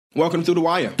Welcome to The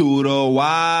Wire. Through the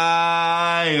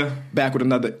wire. Back with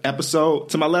another episode.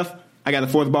 To my left, I got the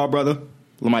fourth ball brother,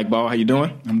 Mike Ball. How you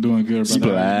doing? I'm doing good, brother.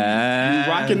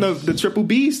 You rocking the triple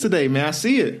B's today, man. I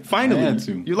see it. Finally. I had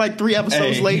to. You're like 3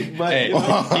 episodes late, but he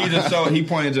just showed, he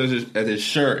pointed at his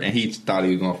shirt and he thought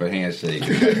he was going for a handshake.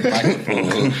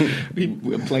 he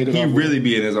played it. He really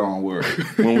be in his own word.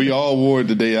 When we all wore it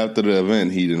the day after the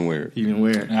event, he didn't wear it. He didn't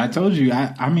wear it. And I told you,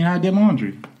 I did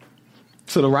laundry.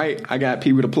 To the right, I got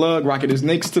Pee Wee the Plug rocking his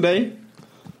Knicks today.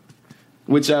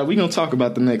 Which we gonna talk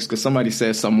about the Knicks because somebody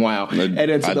said something wild. And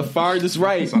then to the farthest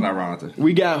right, it's not ironic.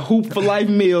 We got Hoop for Life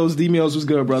Mills. D Mills was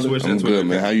good, brother. I'm good,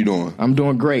 man. How you doing? I'm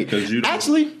doing great.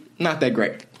 Actually, not that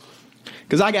great.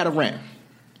 Because I got a rant.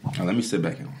 Now, let me sit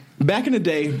back. Back in the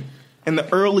day, in the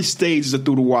early stages of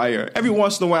Through the Wire, every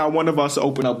once in a while, one of us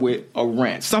open up with a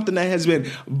rant. Something that has been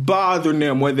bothering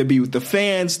them, whether it be with the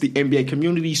fans, the NBA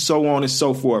community, so on and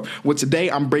so forth. Well,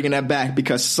 today, I'm bringing that back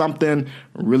because something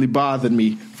really bothered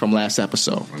me from last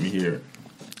episode. Let me hear it.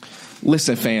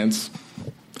 Listen, fans.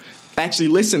 Actually,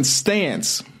 listen,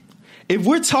 stans. If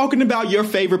we're talking about your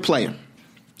favorite player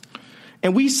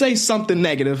and we say something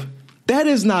negative, that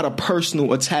is not a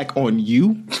personal attack on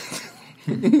you.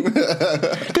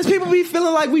 Because people be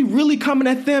feeling like we really coming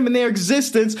at them and their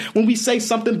existence when we say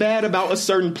something bad about a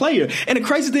certain player. And the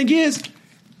crazy thing is,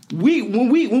 when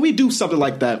we do something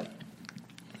like that,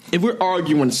 if we're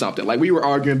arguing something, like we were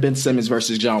arguing Ben Simmons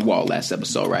versus John Wall last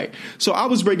episode, right? So I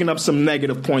was bringing up some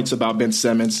negative points about Ben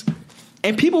Simmons,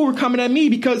 and people were coming at me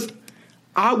because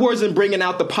I wasn't bringing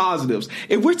out the positives.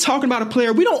 If we're talking about a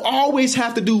player, we don't always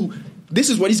have to do this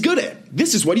is what he's good at.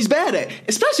 This is what he's bad at.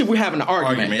 Especially if we're having an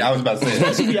argument. I was about to say that.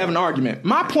 Especially if we have an argument.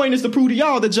 My point is to prove to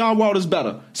y'all that John Wall is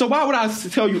better. So why would I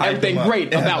tell you everything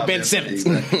great about Ben Simmons?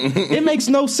 It makes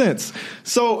no sense.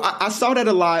 So I saw that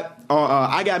a lot.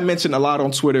 I got mentioned a lot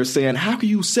on Twitter saying, how can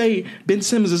you say Ben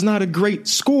Simmons is not a great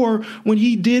scorer when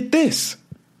he did this?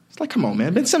 It's like, come on,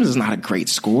 man. Ben Simmons is not a great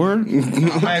scorer.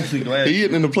 I'm actually glad.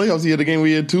 In the playoffs, he had a game where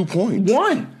he had 2 points.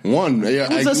 One. Yeah,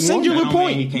 it was a singular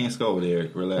point. He can't score there.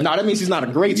 Relax. No, that means he's not a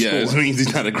great scorer. Yeah, that means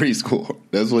he's not a great scorer.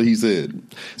 That's what he said.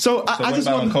 So I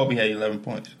just want Kobe had 11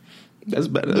 points. That's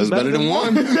better. That's better than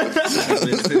one.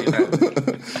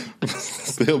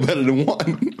 Still better than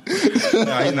one.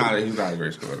 No, he's not a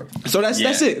great scorer. So that's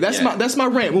it. That's my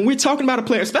rant. When we're talking about a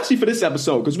player, especially for this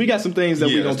episode, because we got some things that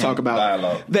we're gonna talk about.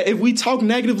 Dialogue. That if we talk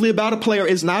negatively about a player,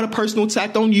 it's not a personal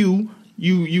attack on you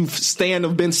stand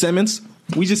of Ben Simmons.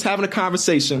 We just having a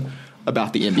conversation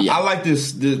about the NBA. I like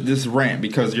this rant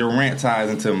because your rant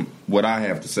ties into what I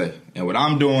have to say, and what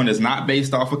I'm doing is not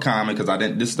based off of comment because I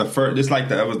didn't. This is the first.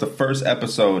 That was the first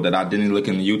episode that I didn't look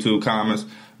in the YouTube comments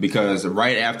because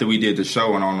right after we did the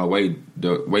show and on the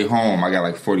way home, I got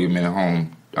like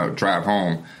 40-minute drive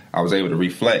home. I was able to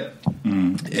reflect,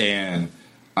 and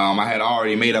I had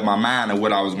already made up my mind of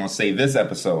what I was going to say this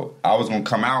episode. I was going to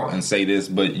come out and say this,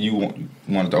 but you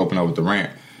wanted to open up with the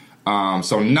rant.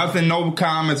 So nothing, no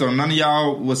comments or none of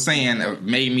y'all was saying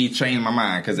made me change my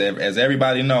mind because as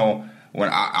everybody know, when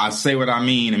I say what I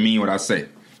mean and mean what I say.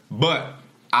 But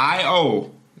I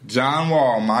owe John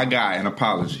Wall, my guy, an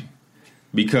apology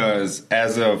because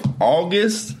as of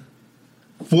August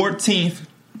 14th,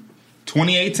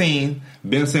 2018,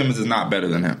 Ben Simmons is not better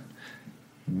than him.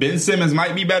 Ben Simmons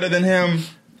might be better than him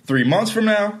 3 months from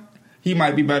now. He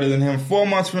might be better than him 4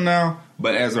 months from now.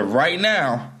 But as of right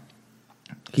now,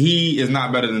 he is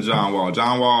not better than John Wall.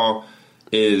 John Wall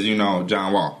is,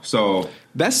 John Wall. So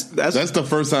that's the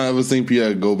first time I've ever seen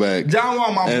Pierre go back. John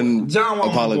Wall,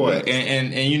 my boy. Back.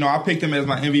 And I picked him as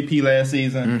my MVP last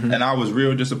season, and I was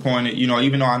real disappointed.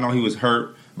 Even though I know he was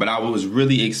hurt, but I was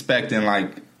really expecting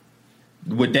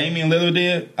what Damian Lillard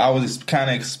did. I was kind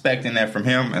of expecting that from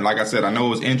him. And like I said, I know it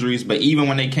was injuries, but even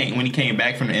when he came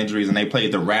back from the injuries and they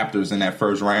played the Raptors in that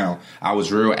first round, I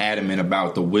was real adamant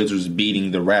about the Wizards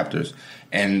beating the Raptors.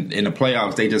 And in the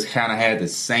playoffs, they just kind of had the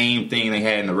same thing they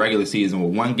had in the regular season.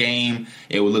 With one game,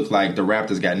 it would look like the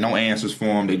Raptors got no answers for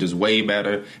them. They just way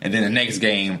better. And then the next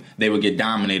game, they would get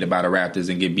dominated by the Raptors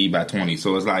and get beat by 20.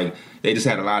 So it's like they just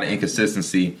had a lot of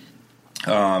inconsistency.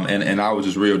 And I was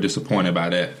just real disappointed by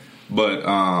that.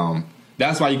 But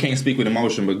that's why you can't speak with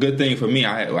emotion. But good thing for me,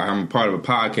 I'm part of a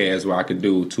podcast where I could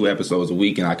do 2 episodes a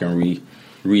week and I can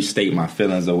restate my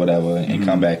feelings or whatever and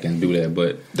come back and do that.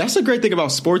 But that's the great thing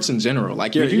about sports in general.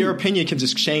 Like your opinion can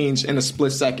just change in a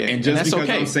split second, and just that's because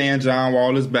okay. I'm saying John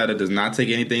Wall is better does not take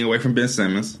anything away from Ben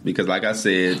Simmons. Because like I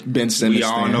said, Ben Simmons, we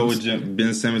all know what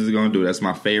Ben Simmons is going to do. That's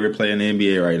my favorite player in the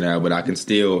NBA right now. But I can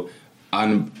still,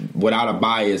 without a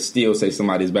bias, still say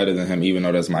somebody's better than him, even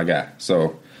though that's my guy.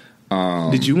 So.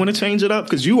 Did you want to change it up?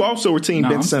 Because you also were team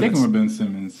Ben Simmons. I'm sticking with Ben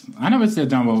Simmons. I never said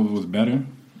John Wall was better.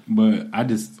 but I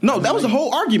just No, that was the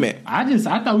whole argument. I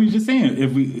thought we were just saying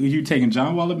if you taking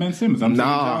John Wall or Ben Simmons.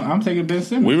 I'm taking Ben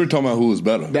Simmons. We were talking about who was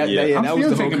better. I'm that still was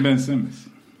the taking whole. Ben Simmons.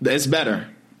 It's better.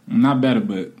 Not better,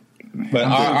 but But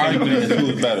our argument is who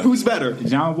is better. Who's better?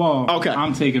 John Wall. Okay.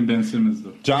 I'm taking Ben Simmons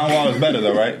though. John Wall is better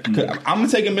though, right? I'm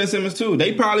taking Ben Simmons too.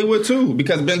 They probably would too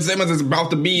because Ben Simmons is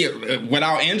about to be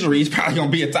without injury. He's probably going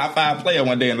to be a top 5 player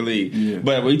one day in the league. Yeah.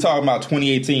 But we talking about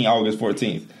 2018 August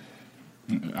 14th.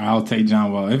 I'll take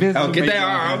John Wall. If it's Okay,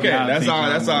 that's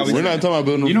all. We're not talking about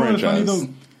building You a know what's funny franchise.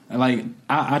 though? Like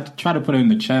I try to put it in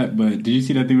the chat, but did you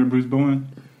see that thing with Bruce Bowen?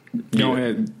 Go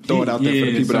ahead, throw it out there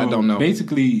for the people that don't know.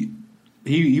 Basically,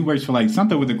 he works for like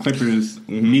something with the Clippers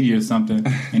media or something,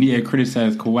 and he had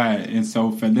criticized Kawhi, and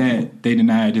so for that they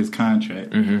denied his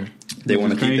contract. They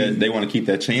want to keep crazy. that. They want to keep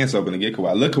that chance open to get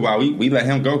Kawhi. Look, Kawhi, we let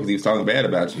him go because he was talking bad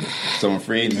about you. So when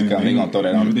free agency come, they gonna throw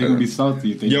that on. They're gonna be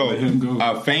salty if they let him go.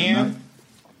 A fan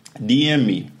DM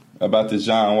me about this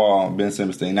John Wall Ben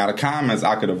Simmons thing. Now the comments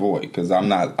I could avoid because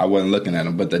I wasn't looking at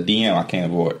them, but the DM I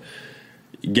can't avoid.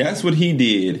 Guess what he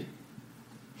did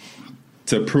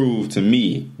to prove to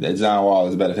me that John Wall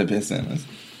is better than Ben Simmons?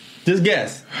 Just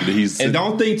guess. And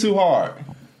don't think too hard.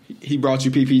 He brought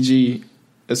you PPG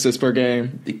assists per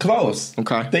game. Close.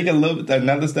 Okay. Think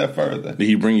another step further. Did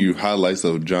he bring you highlights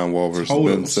of John Wall versus Ben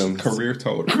Totals. Simmons? Career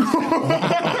total.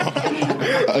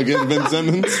 Against Ben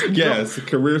Simmons? Yes,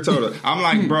 career total. I'm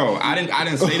like, bro, I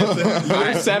didn't say this to him.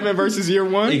 Year 7 versus year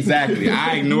 1. Exactly.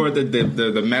 I ignored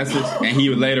the message, and he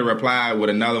would later reply with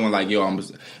another one like, "Yo,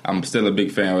 I'm still a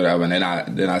big fan of whatever."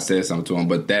 And then I said something to him,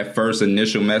 but that first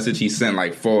initial message, he sent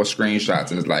like 4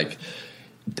 screenshots, and it's like,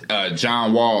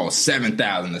 John Wall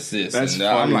 7,000 assists. That's and,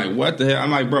 funny. I'm like, what the hell?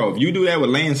 I'm like, bro, if you do that with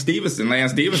Lance Stevenson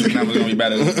never gonna be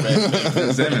better than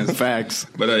Ben Simmons. Facts.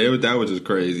 But that was just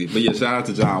crazy. But yeah, shout out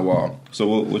to John Wall. So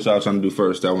what y'all trying to do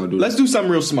first? I want to do. Let's do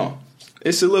something real small.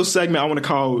 It's a little segment I want to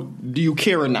call "Do You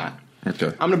Care or Not?" Okay.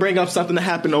 I'm going to bring up something that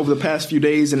happened over the past few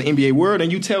days in the NBA world,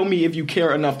 and you tell me if you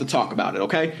care enough to talk about it.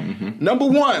 Okay. Number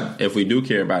 1. If we do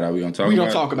care about it, we gonna talk. We about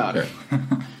gonna talk about it. Okay.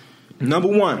 Number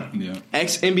 1. Yeah.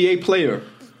 Ex-NBA player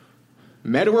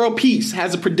Metta World Peace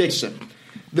has a prediction.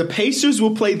 The Pacers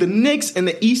will play the Knicks in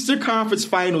the Eastern Conference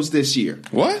Finals this year.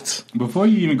 What? Before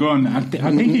you even go on, I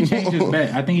think he changed his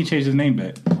back. I think he changed his name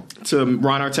back. To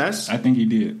Ron Artest? I think he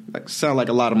did. Like, sound like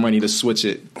a lot of money to switch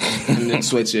it and then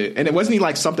switch it. And it wasn't he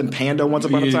like something Panda once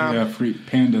upon a time? Yeah, free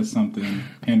Panda something.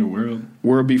 Panda World.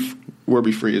 World Be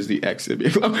Free is the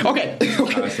ex-NBA.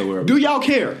 Okay. So Do y'all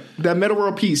care that Metta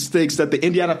World Peace thinks that the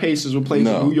Indiana Pacers will play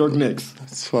the New York Knicks?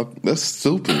 That's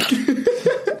stupid.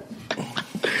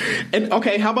 And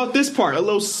okay, how about this part? A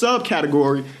little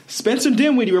subcategory. Spencer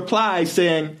Dinwiddie replies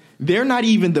saying they're not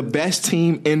even the best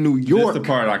team in New York. That's the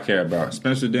part I care about.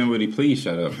 Spencer Dinwiddie, please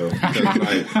shut up, bro. Because,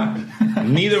 like,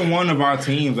 neither one of our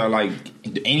teams are like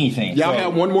anything. Y'all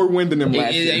had one more win than them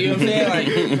last You year. know what I'm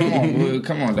saying? Like,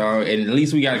 come on, dog. And at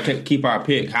least we got to keep our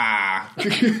pick.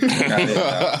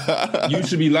 You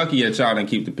should be lucky that y'all didn't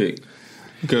keep the pick.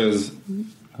 Because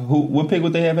what pick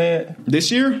would they have had? This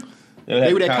year?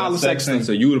 They would have Colin Sexton.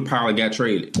 So you would have probably got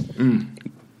traded.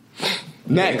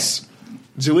 Next,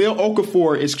 Jahlil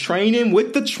Okafor is training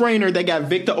with the trainer that got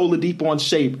Victor Oladipo in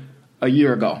shape a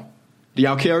year ago. Do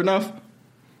y'all care enough?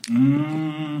 I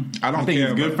don't think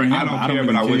care. it's good for him. I don't care, really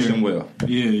but I wish care. him well.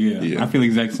 Yeah. I feel the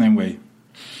exact same way.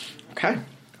 Okay.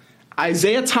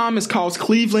 Isaiah Thomas calls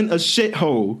Cleveland a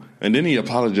shithole. And then he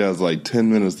apologized like 10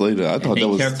 minutes later. I thought He that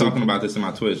was kept stupid. talking about this in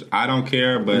my Twitch. I don't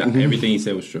care, but everything he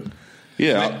said was true.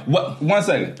 Yeah. What? 1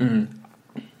 second.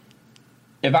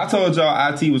 If I told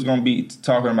y'all IT was going to be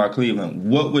talking about Cleveland,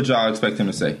 what would y'all expect him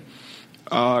to say?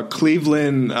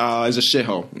 Cleveland is a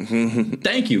shithole.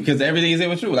 Thank you, because everything he said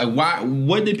was true. Like, why?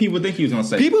 What did people think he was going to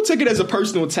say? People took it as a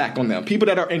personal attack on them. People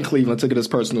that are in Cleveland took it as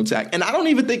personal attack. And I don't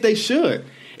even think they should.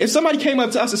 If somebody came up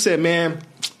to us and said, man,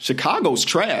 Chicago's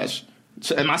trash,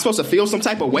 am I supposed to feel some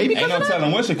type of way because Ain't no of that?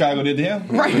 telling what Chicago did to him.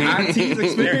 Right. IT's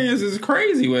experience is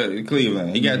crazy with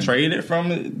Cleveland. He got traded from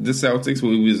the Celtics,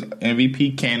 who was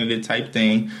MVP candidate type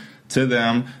thing, to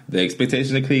them. The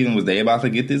expectation of Cleveland was they about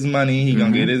to get this money. He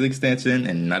gonna get his extension,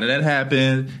 and none of that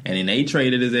happened. And then they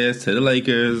traded his ass to the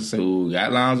Lakers, who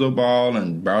got Lonzo Ball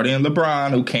and brought in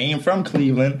LeBron, who came from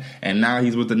Cleveland, and now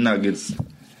he's with the Nuggets.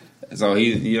 So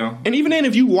he, And even then,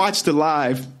 if you watched it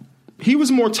live, he was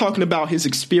more talking about his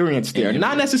experience there.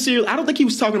 Not necessarily, I don't think he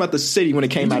was talking about the city when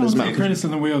it came out of his mouth.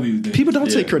 Criticism well these days. People don't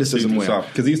take criticism well.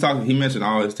 Because he mentioned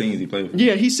all his teams he played for.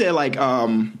 Yeah, he said like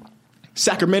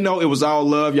Sacramento, it was all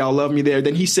love. Y'all love me there.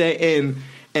 Then he said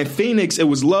And Phoenix, it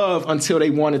was love until they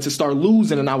wanted to start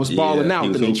losing, and I was balling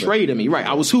out. Then they traded me. Right,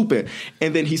 I was hooping.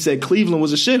 And then he said Cleveland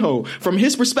was a shithole. From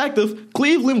his perspective,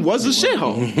 Cleveland was a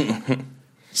shithole.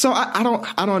 So I don't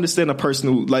understand the person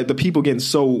who, like, the people getting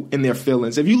so in their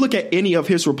feelings. If you look at any of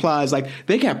his replies, like,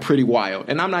 they got pretty wild.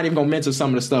 And I'm not even going to mention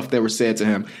some of the stuff that were said to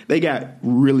him. They got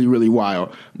really, really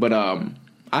wild. But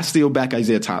I still back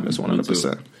Isaiah Thomas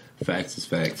 100%. Facts is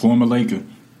facts. Former Laker.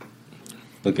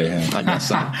 Look at him. I guess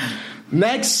so.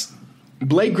 Next,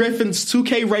 Blake Griffin's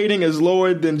 2K rating is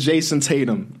lower than Jason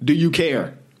Tatum. Do you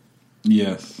care?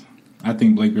 Yes. I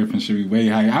think Blake Griffin should be way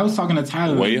higher. I was talking to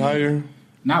Tyler. Way higher?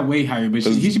 Not way higher, but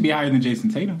he should be higher than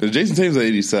Jason Tatum. Jason Tatum's at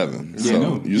 87. Yeah,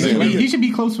 no. He should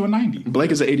be close to a 90.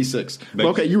 Blake is at 86. But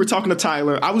okay, you were talking to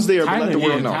Tyler. I was there, but let the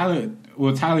world know.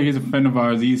 Tyler, he's a friend of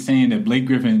ours. He's saying that Blake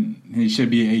Griffin, he should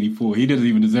be at 84. He doesn't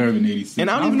even deserve an 86. And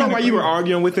I don't even know why you were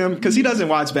arguing with him, because he doesn't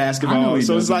watch basketball.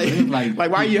 So it's like why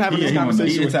are you having this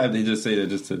conversation? He's the type to just say that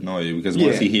just to annoy you, because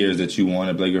once he hears that you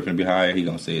wanted Blake Griffin to be higher, he's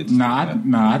going to say it.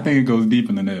 I think it goes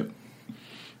deeper than that.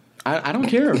 I don't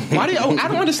care. I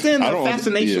don't understand the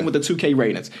fascination with the 2K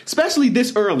ratings, especially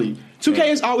this early. 2K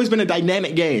has always been a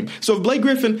dynamic game. So if Blake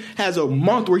Griffin has a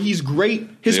month where he's great,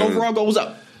 his overall goes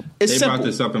up. It's simple. Brought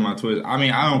this up in my Twitter. I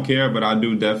mean, I don't care, but I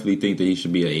do definitely think that he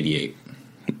should be at 88.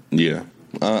 Yeah,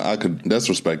 I could. That's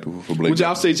respectable for Blake. Would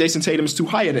y'all say Jason Tatum is too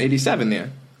high at 87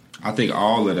 then? I think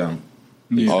all of them.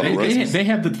 Yeah, they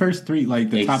have the first three, like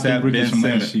the top three rookies from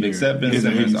last year. Except Ben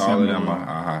Simmons, all of them are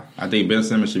high. I think Ben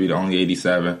Simmons should be the only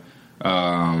 87.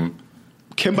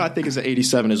 Kemba, I think, is an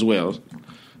 87 as well.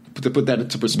 To put that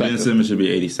into perspective, Ben Simmons should be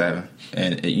 87,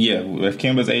 and if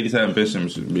Kemba's 87, Ben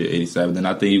Simmons should be 87. Then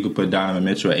I think you could put Donovan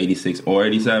Mitchell at 86 or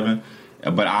 87.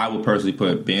 But I would personally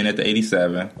put Ben at the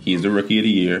 87. He's the rookie of the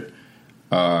year.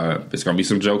 There's gonna be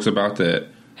some jokes about that.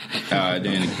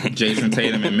 Then Jason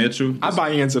Tatum and Mitchell. I buy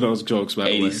into those jokes. By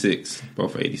the way, 86,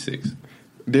 both 86.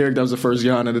 Derek does the first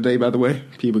yawn of the day. By the way,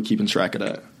 people keeping track of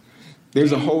that.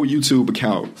 There's a whole YouTube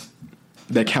account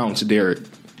that counts Derek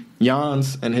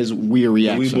yawns and his weird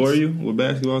reactions. Did we bore you with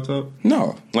basketball talk?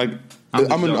 No, like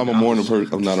I'm a morning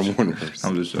person. I'm not a morning person.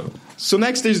 I'm just joking. So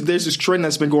next, there's this trend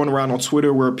that's been going around on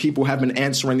Twitter where people have been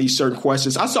answering these certain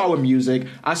questions. I saw it with music,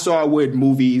 I saw it with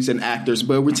movies and actors,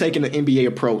 but we're taking the NBA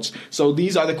approach. So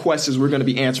these are the questions we're going to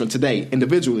be answering today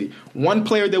individually. One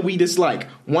player that we dislike,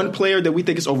 one player that we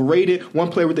think is overrated,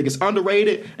 one player we think is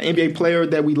underrated, an NBA player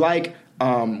that we like,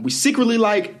 we secretly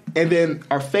like, and then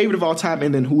our favorite of all time,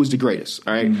 and then who is the greatest.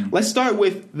 All right, Let's start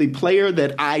with the player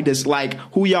that I dislike.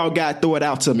 Who y'all got? Throw it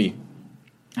out to me.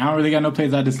 I don't really got no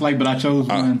players I dislike, but I chose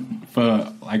one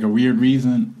for like a weird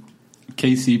reason.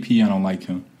 KCP, I don't like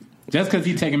him. Just because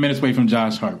he's taking minutes away from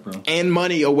Josh Hart, bro. And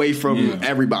money away from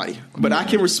everybody. But I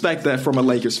can respect that from a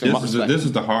Lakers fan perspective. This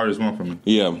is the hardest one for me.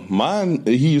 Yeah, mine,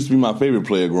 he used to be my favorite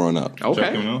player growing up.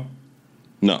 Okay.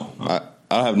 No,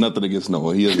 I have nothing against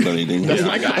Noah. He hasn't done anything. That's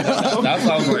my guy. That's what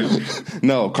I was like.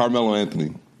 No, Carmelo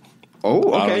Anthony. Oh,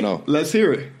 okay. I don't know. Let's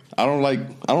hear it. I don't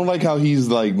like how he's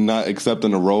like not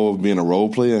accepting the role of being a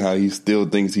role player and how he still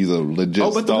thinks he's a legit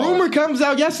but star. the rumor comes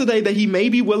out yesterday that he may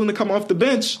be willing to come off the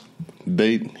bench.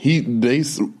 The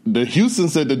Houston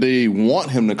said that they want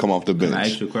him to come off the bench. Can I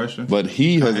ask you a question? But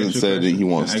he hasn't said that he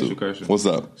wants to. What's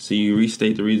up? So you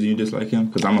restate the reason you dislike him?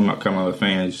 Because I'm a Carmelo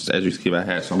fan. As you keep a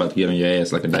hat, so I'm about to get on your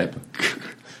ass like a diaper.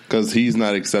 Because he's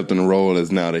not accepting the role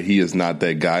as now that he is not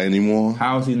that guy anymore.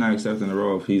 How is he not accepting the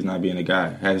role if he's not being a guy?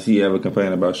 Has he ever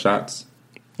complained about shots?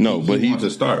 No, but he wants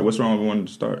to start. What's wrong with wanting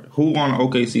to start? Who on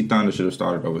OKC Thunder should have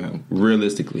started over him?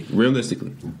 Realistically.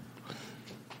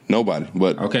 Nobody.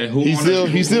 But okay, he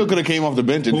still could have came off the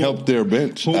bench and helped their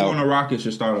bench. Who on the Rockets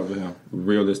should start over him?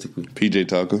 Realistically, PJ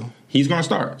Tucker. He's going to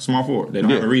start small forward. They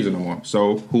don't have a reason no more.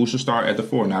 So who should start at the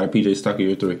 4? Now that PJ Tucker,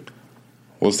 you're 3.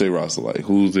 What's their roster like?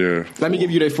 Who's their? Let me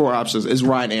give you their 4 options. It's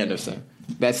Ryan Anderson.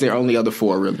 That's their only other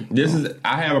 4, really.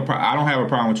 I don't have a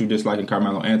problem with you disliking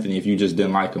Carmelo Anthony if you just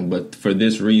didn't like him. But for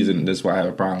this reason, that's why I have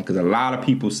a problem. Because a lot of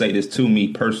people say this to me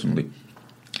personally.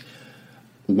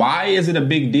 Why is it a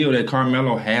big deal that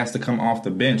Carmelo has to come off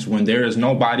the bench when there is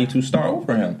nobody to start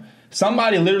over him?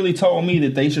 Somebody literally told me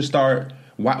that they should start.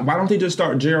 Why don't they just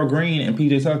start Gerald Green and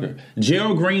PJ Tucker?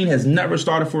 Gerald Green has never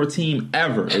started for a team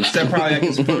ever, except probably like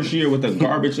his first year with the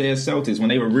garbage-ass Celtics when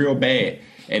they were real bad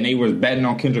and they was betting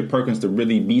on Kendrick Perkins to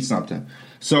really be something.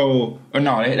 So,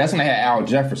 that's when they had Al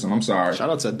Jefferson. I'm sorry. Shout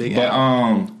out to Big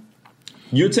Al.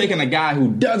 You're taking a guy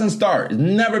who doesn't start, has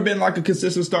never been like a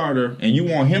consistent starter, and you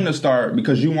want him to start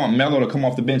because you want Melo to come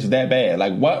off the bench that bad.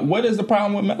 Like, what is the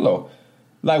problem with Melo?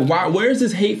 Like, why? Where's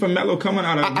this hate for Melo coming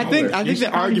out of? I think the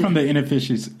argument from the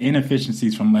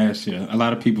inefficiencies from last year. A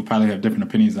lot of people probably have different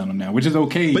opinions on him now, which is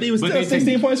okay. But he was still a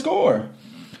 16-point scorer.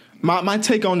 My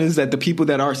take on it is that the people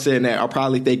that are saying that are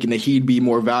probably thinking that he'd be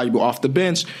more valuable off the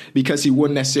bench because he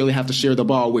wouldn't necessarily have to share the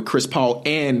ball with Chris Paul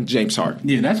and James Harden.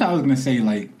 Yeah, that's what I was going to say.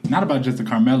 Like, not about just the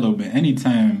Carmelo, but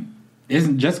anytime,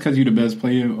 isn't just because you're the best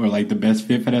player or like the best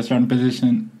fit for that starting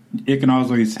position, it can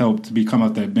always help to come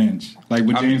off that bench. Like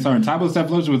with James Harden, Thabo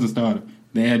Cephalosha was a starter.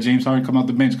 They had James Harden come off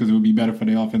the bench because it would be better for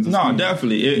the offensive. No, scheme.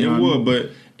 Definitely it would.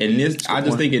 But in this, I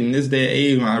just think in this day and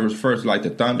age, when I refer to like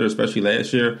the Thunder, especially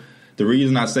last year, the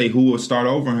reason I say who will start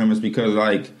over him is because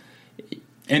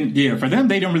and for them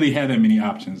they don't really have that many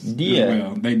options. Yeah, as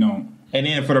well. They don't. And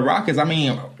then for the Rockets, I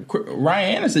mean,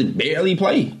 Ryan Anderson barely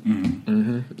played.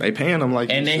 They paying him like,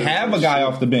 and they have a guy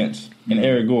off the bench in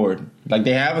Eric Gordon. Like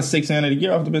they have a 6th man of the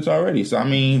year off the bench already. So I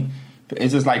mean,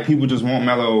 it's just like people just want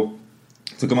Melo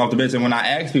to come off the bench. And when I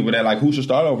ask people that, like, who should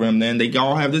start over him, then they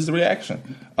all have this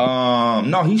reaction.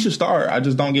 No, he should start. I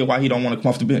just don't get why he don't want to come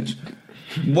off the bench.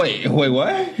 Wait,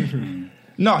 what?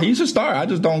 No, he should start. I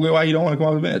just don't get why he don't want to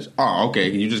come off the bench. Oh, okay.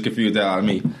 You just confused that out of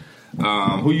me.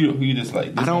 Who you just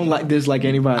like? I don't like this like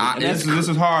anybody. This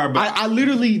is hard. But I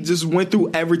literally just went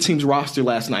through every team's roster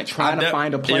last night trying to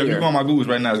find a player. If you go on my Googles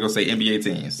right now, it's gonna say NBA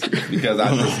teams because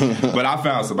but I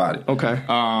found somebody. Okay.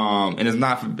 And it's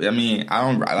not. I mean, I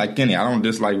don't like Kenny. I don't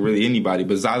dislike really anybody,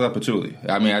 but Zaza Pachulia.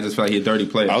 I mean, I just feel like he's a dirty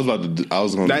player.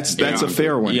 That's a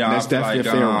fair one. Yeah, that's definitely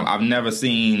a fair one. I've never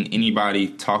seen anybody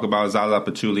talk about Zaza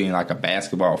Pachulia in like a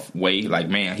basketball way. Like,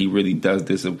 man, he really does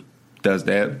this, does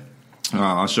that.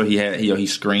 I'm sure he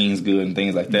screens good and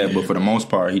things like that, but for the most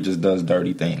part, he just does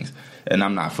dirty things, and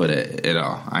I'm not for that at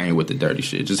all. I ain't with the dirty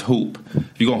shit. Just hoop.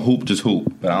 If you're gonna hoop, just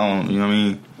hoop. But I don't. You know what I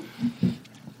mean?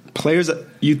 Players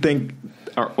you think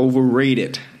are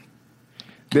overrated.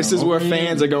 This is where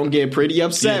fans are gonna get pretty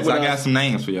upset. I got some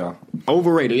names for y'all.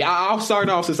 Overrated. I'll start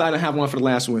off since I didn't have one for the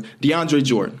last one. DeAndre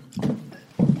Jordan.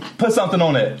 Put something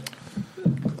on that.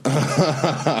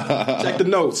 Check the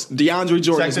notes. DeAndre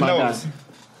Jordan is my notes. guy.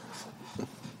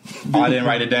 I didn't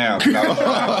write it down. I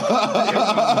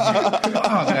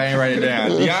didn't write it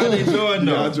down. DeAndre Jordan.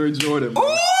 DeAndre Jordan.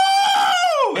 Ooh!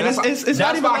 And it's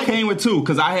not even why like, I came with 2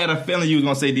 because I had a feeling you was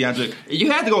gonna say DeAndre.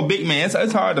 You had to go big man.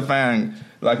 It's hard to find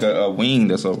like a wing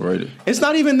that's overrated. It's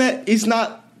not even that. It's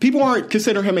not. People aren't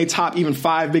considering him a top even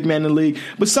 5 big man in the league.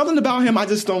 But something about him, I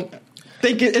just don't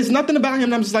think it's nothing about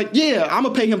him. I'm just like, yeah, I'm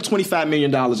gonna pay him $25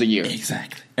 million a year.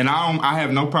 Exactly. And I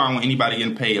have no problem with anybody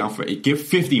getting paid. Give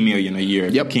 $50 million a year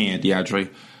if you can, DeAndre.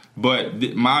 But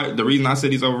the reason I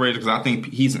said he's overrated because I think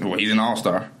he's an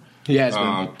all-star. He has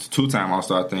been 2-time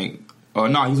all-star, I think.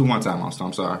 No, he's a 1-time all-star.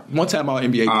 I'm sorry. 1-time all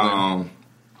NBA player.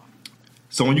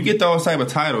 So when you get those type of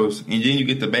titles and then you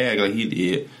get the bag like he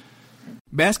did,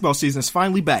 basketball season is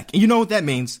finally back, and you know what that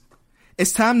means.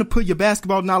 It's time to put your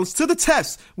basketball knowledge to the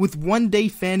test with one-day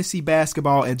fantasy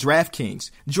basketball at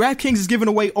DraftKings. DraftKings is giving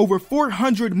away over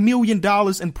 $400 million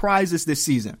in prizes this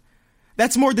season.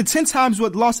 That's more than 10 times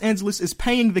what Los Angeles is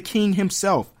paying the king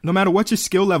himself. No matter what your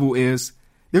skill level is,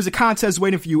 there's a contest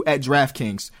waiting for you at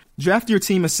DraftKings. Draft your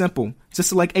team is simple. Just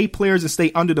select 8 players and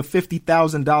stay under the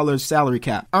 $50,000 salary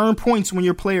cap. Earn points when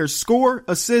your players score,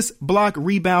 assist, block,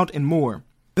 rebound, and more.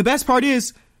 The best part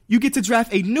is, you get to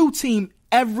draft a new team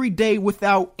every day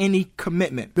without any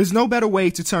commitment. There's no better way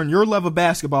to turn your love of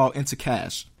basketball into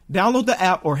cash. Download the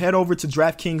app or head over to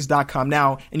DraftKings.com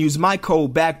now and use my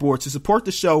code BACKBOARD to support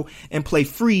the show and play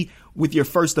free with your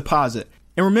first deposit.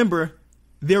 And remember,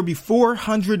 there'll be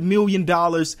 $400 million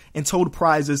in total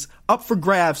prizes up for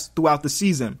grabs throughout the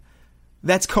season.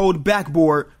 That's code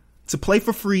BACKBOARD to play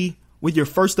for free with your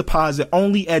first deposit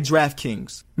only at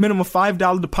DraftKings. Minimum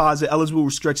 $5 deposit. Eligible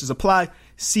restrictions apply.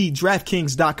 See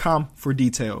DraftKings.com for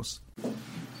details.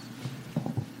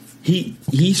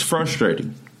 He's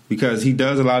frustrating because he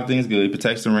does a lot of things good. He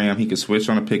protects the rim. He can switch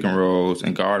on the pick and rolls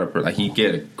and guard up. Like, he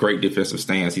get a great defensive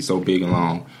stance. He's so big and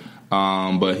long.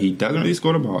 But he doesn't really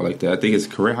score the ball like that. I think his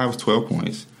career high was 12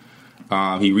 points.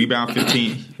 He rebound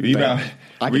 15.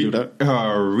 I can do that.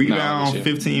 Rebound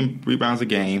 15 rebounds a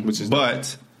game.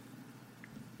 But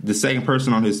the second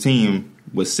person on his team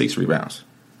was 6 rebounds.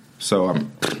 So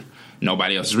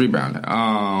nobody else is rebounding.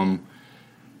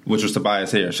 Which was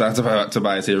Tobias Harris. Shout out to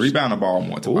Tobias Harris. Rebound the ball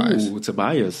more, Tobias. Ooh,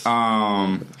 Tobias.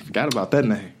 Forgot about that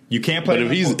name. You can't play.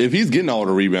 But if he's getting all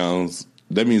the rebounds,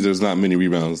 that means there's not many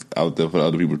rebounds out there for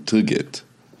other people to get.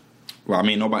 Well, I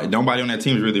mean, nobody on that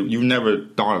team is really. You never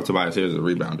thought of Tobias Harris as a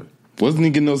rebounder. Wasn't he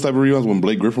getting those type of rebounds when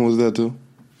Blake Griffin was there too?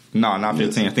 No, not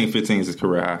 15. I think 15 is his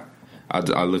career high.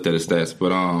 I looked at his stats,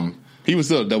 but he was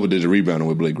still a double-digit rebounder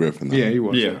with Blake Griffin, though. Yeah, he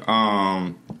was.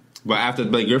 Yeah. But after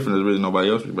Blake Griffin, there's really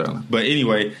nobody else rebounding. But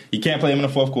anyway, you can't play him in the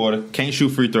fourth quarter. Can't shoot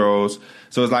free throws.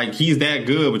 So it's like he's that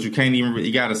good, but you can't even.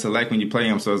 You got to select when you play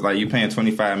him. So it's like you're paying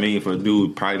 $25 million for a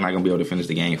dude probably not gonna be able to finish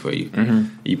the game for you.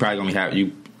 You probably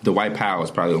gonna the White Power is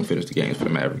probably gonna finish the games for the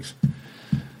Mavericks.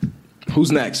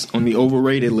 Who's next on the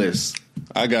overrated list?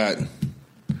 I got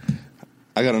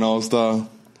an all-star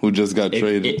who just got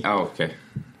traded. Okay.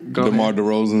 DeMar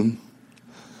DeRozan.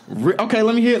 Okay,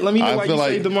 let me hear why I you feel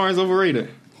say like DeMar is overrated.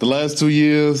 The last 2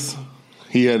 years,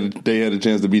 they had a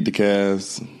chance to beat the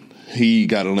Cavs. He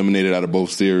got eliminated out of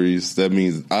both series. That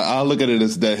means I look at it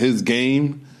as that his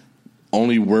game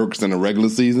only works in the regular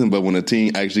season, but when a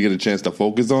team actually get a chance to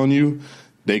focus on you,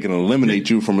 they can eliminate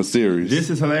you from a series. This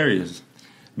is hilarious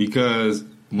because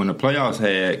when the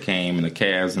playoffs came and the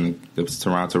Cavs and the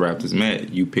Toronto Raptors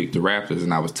met, you picked the Raptors,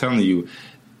 and I was telling you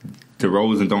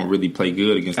DeRozan don't really play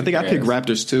good against the Cavs. I picked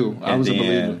Raptors too. I was a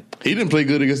believer. He didn't play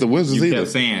good against the Wizards you either. kept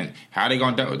saying, how they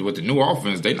going to, with the new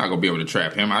offense, they not going to be able to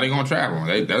trap him. How they going to trap him?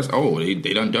 They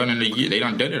done in the year. They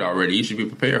done it already. You should be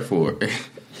prepared for it.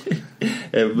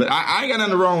 But I ain't got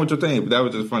nothing wrong with your thing, but that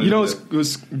was just funny. You know what's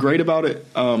was great about it?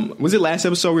 Was it last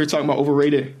episode we were talking about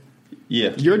overrated?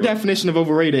 Yeah. Your definition of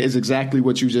overrated is exactly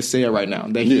what you just said right now.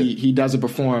 That he doesn't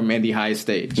perform at the highest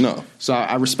stage. No. So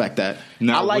I respect that.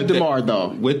 No, I like DeMar though.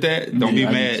 With that, don't be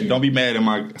mad. Don't be mad at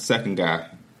my second guy.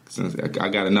 Since I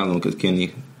got another one because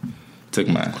Kenny took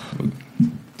mine.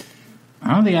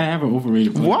 I don't think I have an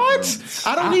overrated player. What?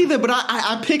 I don't either, but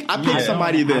I pick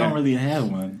somebody there. I don't really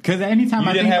have one. Because anytime You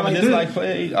I didn't think have like a dislike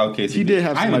player? Okay, so You did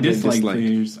have I have a somebody that dislike disliked.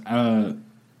 players.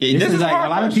 Yeah, This is like a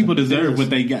lot of people deserve what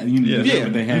they got. You know, deserve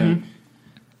what they have.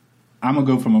 I'm gonna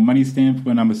go from a money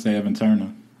standpoint. I'm gonna say Evan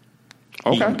Turner.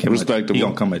 Okay. Respectable. He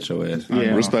gonna come at your ass.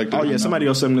 Yeah. Respectable. Oh yeah, somebody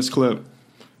else send him this clip.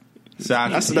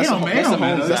 That's a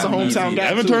hometown guy.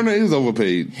 Evan too. Turner is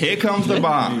overpaid. Here comes the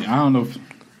bomb. I don't know.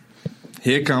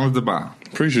 Here comes the bomb.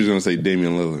 Pretty sure he's going to say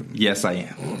Damian Lillard. Yes, I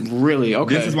am. Really?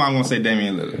 Okay. This is why I'm going to say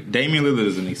Damian Lillard. Damian Lillard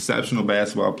is an exceptional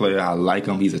basketball player. I like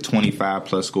him. He's a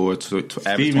 25-plus scorer. Average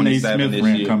Stephen A. 27 Smith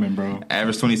this year. coming, bro.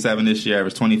 Average 27 this year.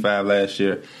 Average 25 last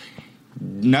year.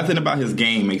 Nothing about his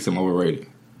game makes him overrated.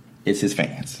 It's his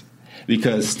fans.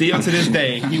 Because still to this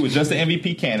day, he was just an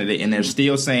MVP candidate, and they're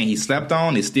still saying he slept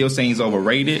on. They're still saying he's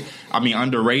overrated. I mean,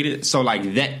 underrated. So,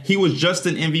 like, that, he was just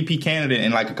an MVP candidate,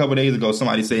 and like a couple days ago,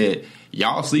 somebody said,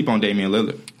 y'all sleep on Damian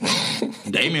Lillard.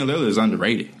 Damian Lillard is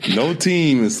underrated. No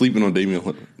team is sleeping on Damian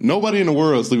Lillard. Nobody in the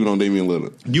world is sleeping on Damian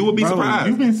Lillard. You would be surprised.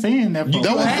 You've been saying that for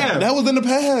That was in the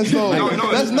past, though.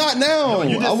 No, That's not now.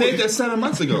 You just said that 7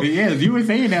 months ago. Yeah, you were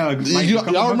saying that.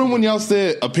 Y'all remember when y'all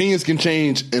said opinions can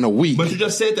change in a week? But you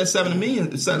just said that 7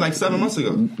 months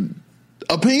ago.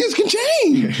 Opinions can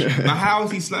change. Now, how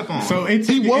is he slept on? So it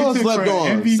He was took slept for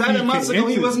on. MVP 7 months ago,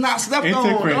 he was not slept It on.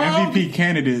 took for an dog. MVP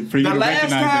candidate for you The to last recognize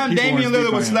that time people Damian weren't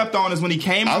Lillard was sleeping on him. slept on is when he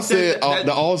came I out. said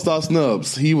the All-Star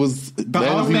snubs. He was.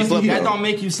 That was when he slept that on. don't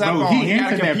make you slept Bro, on. he You gotta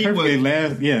answered that compete perfectly with.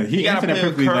 last. Yeah, he You got to answered that play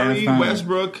with perfectly last Curry, time.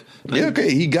 Westbrook. Yeah,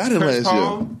 okay. He got it Chris last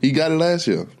Paul. year. He got it last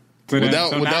year. So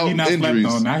without now he's not injuries.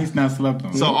 slept on. Now he's not slept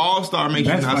on. So All-Star makes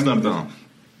you That's not funny. slept on.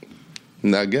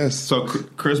 I guess. So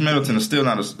Chris Middleton is still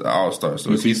not an All-Star.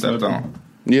 So is he slept on?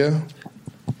 Yeah.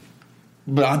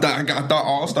 But I thought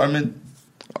All-Star meant.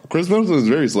 Chris Middleton is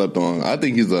very slept on. I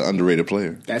think he's an underrated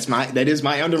player. That is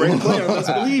my underrated player.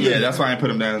 Let's believe Yeah, it. that's why I put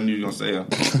him down. I knew you were going to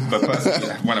say him. But plus,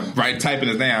 I want to write typing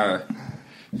his name.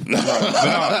 But no,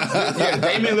 yeah,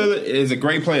 Damian Lillard is a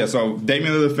great player. So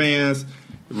Damian Lillard fans,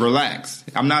 relax.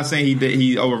 I'm not saying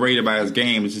he overrated by his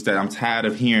game. It's just that I'm tired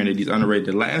of hearing that he's underrated.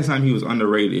 The last time he was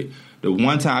underrated, the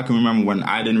one time I can remember when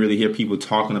I didn't really hear people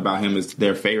talking about him as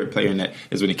their favorite player in that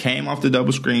is when he came off the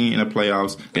double screen in the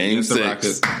playoffs Game against the 6.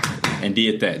 Rockets and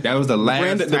did that. That was the last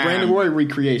time The Brandon Roy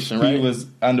recreation, right? he was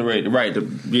underrated. Right.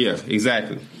 Yeah,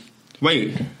 exactly.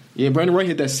 Wait. Yeah, Brandon Roy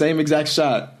hit that same exact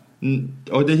shot.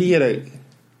 Or did he hit a...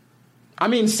 I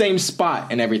mean, same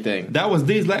spot and everything. That was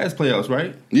these last playoffs,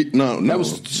 right? No. That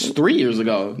was 3 years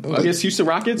ago against Houston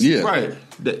Rockets. Yeah. Right.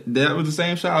 That was the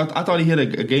same shot. I thought he hit a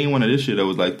game one of this year that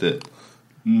was like that.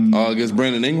 Against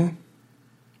Brandon Ingram?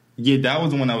 Yeah, that was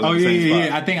the one that was Oh in the same yeah.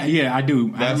 spot. I think I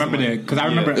do. I That's remember the one. that because I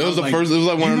remember It was the first. It was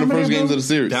like one of the first games of the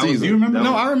series. That was- Season. Do you remember? That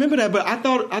No, was- I remember that, but I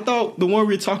thought the one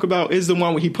we talk about is the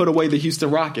one where he put away the Houston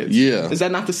Rockets. Yeah. Is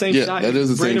that not the same Yeah, shot? that is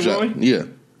the same Brandon shot. Roy? Yeah,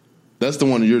 that's the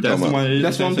one you're That's talking the about. one.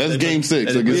 That's one- That's game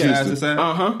 6 against Houston.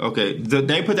 Uh-huh. Okay,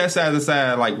 they put that side to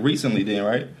side like recently, then,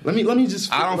 right? Let me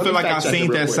just. I don't feel like I've seen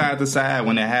that side to side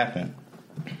when that happened.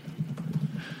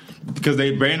 Because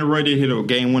Brandon Roy did hit a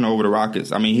game winner over the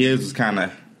Rockets. I mean, his was kind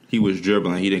of, he was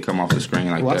dribbling. He didn't come off the screen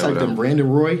like Well, I that. typed in Brandon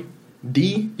Roy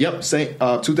D. Yep, same.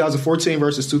 2014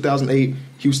 versus 2008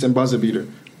 Houston buzzer beater.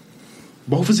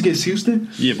 Both was against Houston?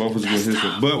 Yeah, both was against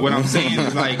Houston. But what I'm saying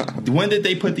is, like, when did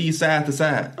they put these side to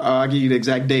side? I'll give you the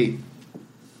exact date.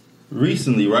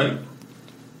 Recently, right?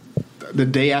 The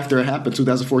day after it happened,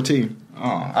 2014.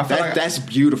 Oh, I feel like That's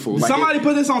beautiful. Like, somebody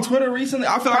put this on Twitter recently.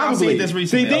 I feel like I've seen this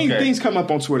recently. Things come up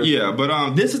on Twitter. Yeah,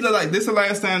 but this is the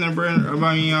last time that Brent. I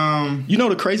mean, you know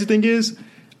the crazy thing is,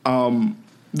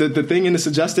 the thing in the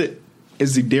suggested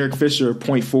is the Derek Fisher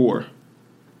 0.4.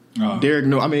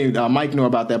 Mike knew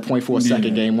about that 0.4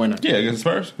 second game winner. Yeah, against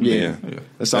Spurs. Yeah.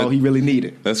 That's all he really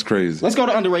needed. That's crazy. Let's go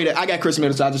to underrated. I got Chris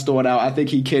Middleton. I just throw it out. I think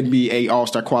he can be a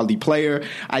all-star quality player.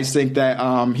 I just think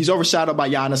that he's overshadowed by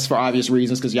Giannis for obvious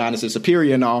reasons because Giannis is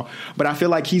superior and all. But I feel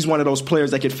like he's one of those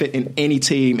players that could fit in any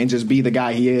team and just be the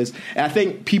guy he is. And I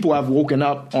think people have woken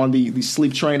up on the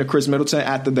sleep train of Chris Middleton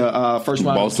after the first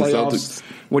round of the playoffs. Celtics.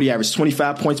 What do you average?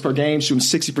 25 points per game, shooting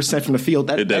 60% from the field.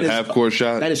 That half-court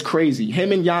shot. That is crazy.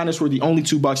 Him and Giannis were the only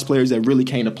two Bucks players that really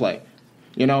came to play.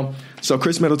 You know? So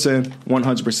Chris Middleton,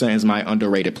 100% is my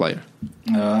underrated player.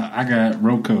 I got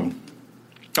Rocco.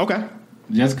 Okay.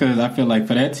 Just because I feel like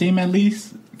for that team at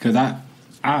least, because I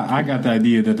got the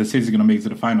idea that the Sixers are going to make it to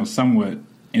the finals somewhat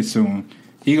and soon.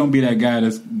 He's going to be that guy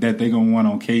that they're going to want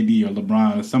on KD or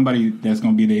LeBron or somebody that's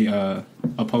going to be the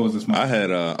opposers.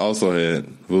 I also had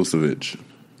Vucevic.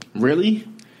 Really?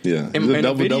 Yeah, he's a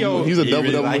double-double. He's a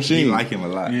double-double machine. You like him a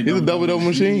lot. He's a double-double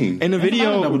machine. In the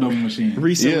video double-double machine.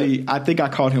 recently, I think I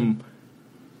called him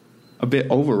a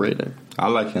bit overrated. I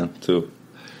like him too.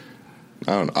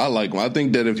 I don't know. I like him. I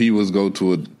think that if he was go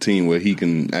to a team where he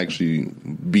can actually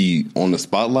be on the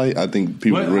spotlight, I think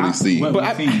people really see. He ain't Yeah,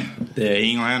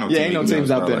 he ain't gonna have no team. Yeah, ain't no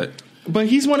teams out there. But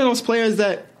he's one of those players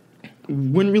that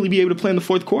wouldn't really be able to play in the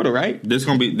fourth quarter, right? This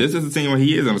is the team where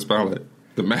he is on the spotlight.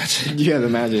 The Magic. Yeah, the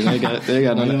Magic. They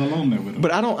got nothing.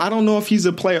 But I don't know if he's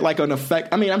a player like an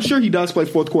effect. I mean, I'm sure he does play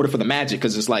fourth quarter for the Magic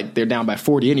because it's like they're down by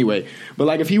 40 anyway. But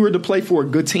like if he were to play for a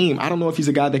good team, I don't know if he's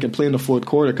a guy that can play in the fourth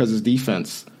quarter because his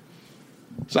defense.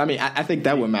 So I mean, I think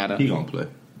that would matter. He gonna play.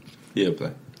 He'll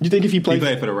play. You think if he played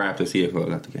for the Raptors, he'll close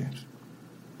out the games.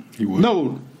 He would.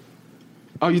 No.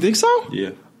 Oh, you think so?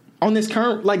 Yeah. On this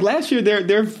current, like last year,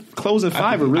 their closing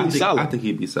five are really solid. I think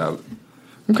he'd be solid.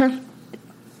 Okay.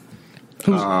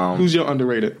 Who's your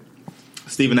underrated?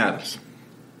 Steven Adams.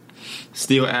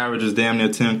 Still averages damn near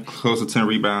 10, close to 10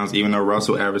 rebounds, even though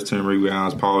Russell averaged 10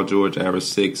 rebounds, Paul George averaged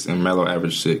 6, and Melo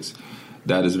averaged 6.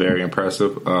 That is very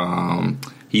impressive.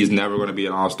 He's never going to be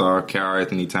an all-star. Karl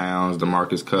Anthony Towns,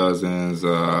 DeMarcus Cousins,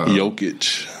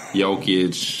 Jokic,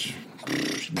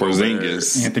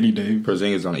 Porzingis, Anthony Davis.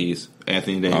 Porzingis on the East.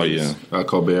 Anthony Davis. Oh, yeah.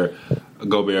 Gobert.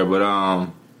 But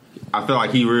I feel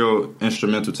like he real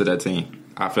instrumental to that team.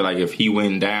 I feel like if he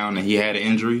went down and he had an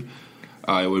injury,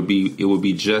 it would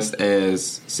be just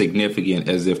as significant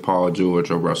as if Paul George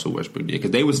or Russell Westbrook did,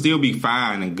 because they would still be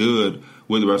fine and good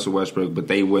with Russell Westbrook, but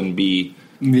they wouldn't be.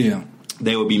 Yeah,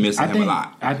 they would be missing him a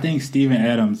lot. I think Steven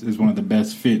Adams is one of the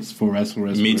best fits for Russell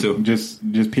Westbrook. Me too.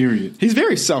 Just period. He's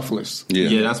very selfless.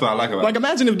 Yeah, that's what I like about him. Like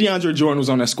imagine if DeAndre Jordan was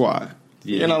on that squad.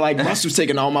 Yeah. You know, like Russell's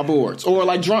taking all my boards, or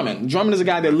like Drummond. Drummond is a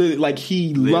guy that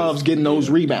loves getting those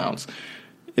rebounds.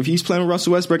 If he's playing with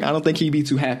Russell Westbrook, I don't think he'd be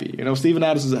too happy. You know, Steven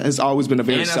Adams has always been a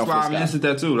very selfless guy. And that's why I mentioned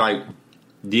that too. Like,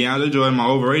 DeAndre Jordan, my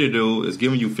overrated dude, is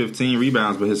giving you 15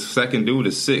 rebounds, but his second dude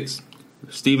is 6.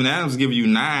 Steven Adams is giving you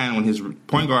 9 when his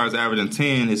point guard is averaging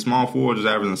 10, his small forward is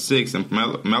averaging 6, and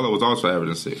Melo was also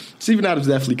averaging 6. Steven Adams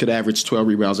definitely could average 12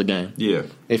 rebounds a game. Yeah.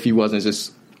 If he wasn't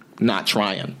just not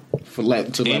trying.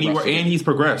 And he's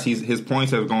progressed. His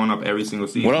points have gone up every single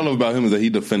season. What I love about him is that he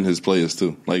defends his players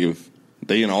too. Like if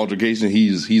they in an altercation,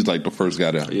 he's like the first guy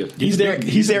down. Yeah. He's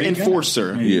their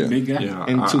enforcer. Yeah, big guy. Yeah,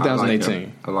 in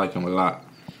 2018. I like him a lot.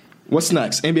 What's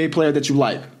next? NBA player that you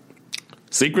like?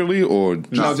 Secretly or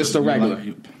no, just a regular.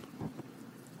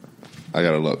 I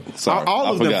gotta look. Sorry,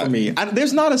 all of them for me.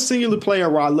 There's not a singular player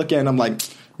where I look at and I'm like,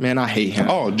 man, I hate him.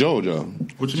 Oh,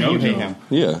 JoJo. What you mean you hate him?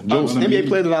 Yeah, NBA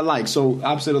player that I like. So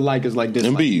opposite of like is like this.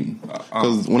 Embiid.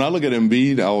 Because when I look at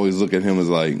Embiid, I always look at him as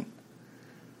like,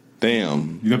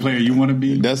 damn, the player you want to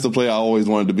be. That's the player I always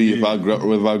wanted to be. Yeah.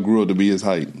 If I grew up to be his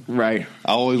height, right.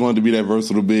 I always wanted to be that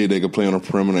versatile big that could play on the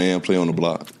perimeter and play on the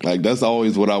block. Like that's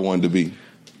always what I wanted to be.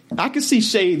 I can see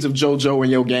shades of JoJo in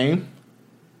your game.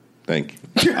 Thank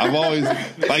you. I've always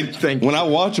when I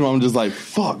watch him, I'm just like,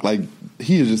 fuck, like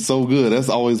he is just so good. That's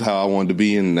always how I wanted to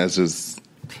be, and that's just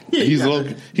he's low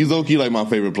key like my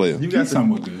favorite player. He's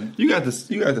somewhat good. You got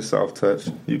the soft touch.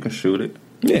 You can shoot it.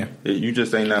 Yeah. You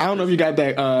just ain't that. I don't know if you got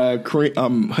that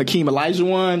Hakeem Elijah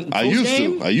one. I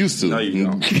used to. No, you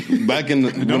don't. Back in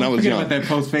when I was young. About that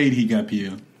post fade he got,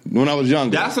 Pierre. When I was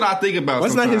younger. That's what I think about.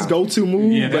 That's not his go-to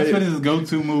move. Yeah, that's but what his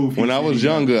go-to move. When I was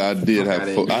younger, I did have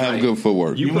I have good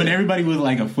footwork. When everybody was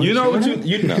like a foot. You know what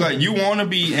shorter? you want to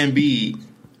be Embiid,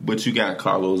 but you got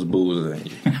Carlos Boozer in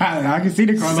you. I can see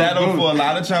the Carlos Settle Boozer. for a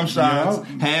lot of jump shots.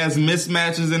 Yep. Has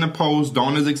mismatches in the post.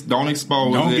 Don't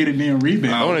expose. Don't it. get a damn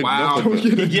rebound.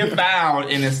 He get fouled,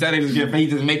 and instead of he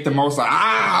just make the most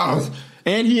of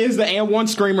And he is the and one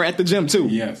screamer at the gym too.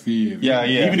 Yes, he is. Yeah.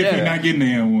 Even if you're not getting the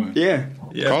N1. Yeah.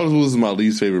 Carlos Boozer is my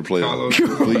least favorite player.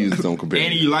 Please don't compare.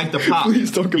 And he like the pop.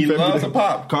 Please don't compare He loves me. the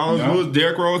pop. Carlos Boozer,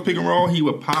 Derrick Rose pick and roll. He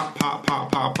would pop.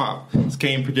 It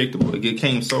came predictable. It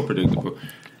became so predictable.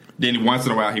 Then once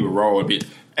in a while he would roll a bit.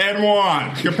 And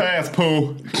one, good pass,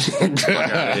 Pooh.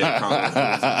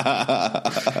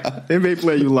 NBA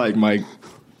player you like, Mike?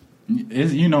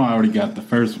 You know I already got the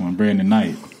first one, Brandon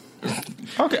Knight.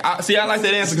 Okay, I like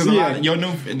that answer because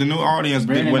the new audience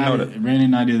wouldn't know that. Brandon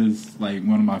Knight is like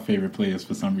one of my favorite players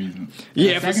for some reason.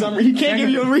 Yeah, for some reason. He can't give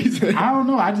you a reason. I don't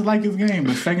know. I just like his game.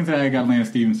 But second to that, I got Lance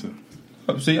Stevenson.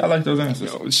 See, I like those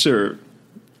answers. Sure.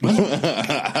 That's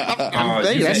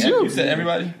you. You said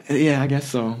everybody? Yeah, I guess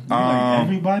so. Like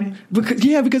everybody?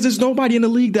 Because there's nobody in the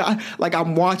league that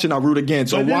I'm watching, I root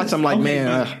against. Or watch, I'm like,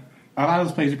 man. A lot of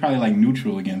those players you're probably like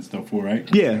neutral against stuff for, right?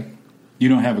 Yeah. You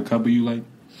don't have a couple you like?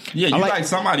 Yeah, you like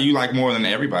somebody you like more than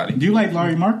everybody. Do you like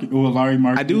Larry Market? Well, Larry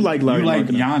Market. I do like Larry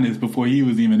Market. You like Giannis before he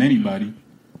was even anybody.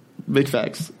 Big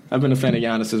facts. I've been a fan of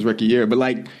Giannis since rookie year. But,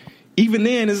 like, even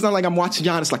then, it's not like I'm watching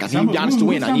Giannis like I need Giannis to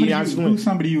win. I need Giannis to win. Who's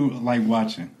somebody you like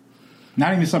watching?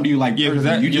 Not even somebody you like. Yeah,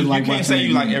 because you can't say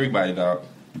you like everybody, dog.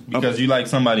 Because you like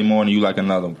somebody more than you like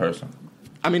another person.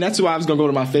 I mean, that's why I was going to go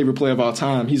to my favorite player of all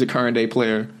time. He's a current day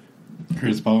player.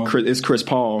 Chris Paul. It's Chris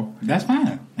Paul. That's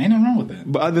fine. Ain't nothing wrong with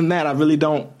that. But other than that, I really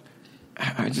don't.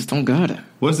 I just don't got it.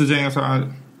 What's the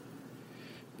answer?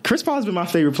 Chris Paul's been my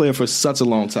favorite player for such a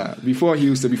long time. Before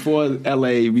Houston, before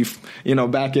LA,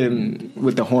 back in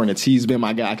with the Hornets, he's been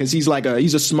my guy because he's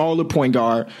a smaller point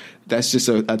guard that's just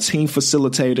a team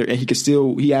facilitator, and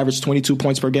he averaged 22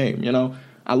 points per game.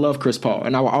 I love Chris Paul,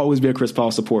 and I will always be a Chris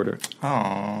Paul supporter.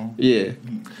 Oh, yeah.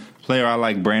 Player I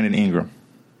like, Brandon Ingram.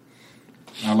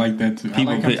 I like that too.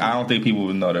 I don't think people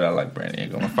would know that I like Brandon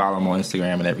Ingram. I follow him on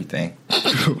Instagram and everything.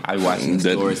 I be watching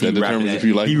the stories. That determines if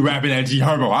you like. He rapping at G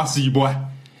Herbo. I see you, boy.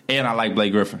 And I like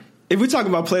Blake Griffin. If we talk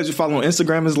about players you follow on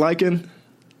Instagram is liking.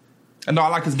 No, I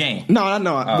like his game. No, I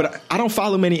know, but I don't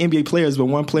follow many NBA players. But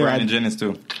one player, Brandon Jennings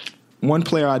too. One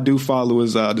player I do follow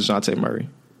is DeJounte Murray.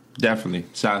 Definitely.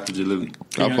 Shout out to Jalili.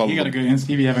 He got a good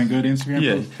Instagram. He having good Instagram.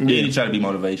 Yeah, he try to be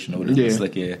motivational with his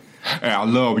slick hair. Hey, I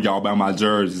love y'all about my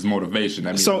jerseys. Motivation.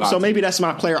 That means so maybe that's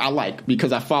my player I like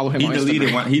because I follow him. On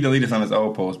Instagram. He deleted some of his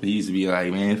old posts, but he used to be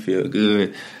like, "Man, it feel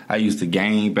good. I used to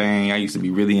gang bang. I used to be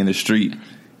really in the street.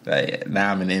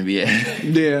 Now I'm in the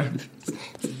NBA." Yeah,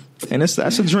 and that's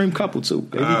a dream couple too.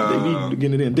 They be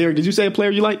getting it in. Derek, did you say a player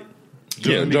you like?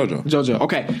 Yeah, JoJo.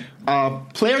 Okay,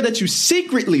 player that you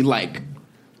secretly like.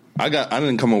 I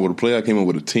didn't come up with a player. I came up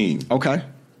with a team. Okay.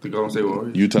 The Golden State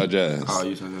Warriors. Utah Jazz.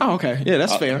 Oh, okay. Yeah,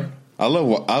 that's fair. I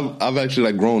love. I've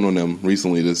actually grown on them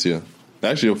recently this year.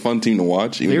 They're actually a fun team to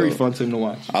watch. Very fun team to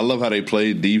watch. I love how they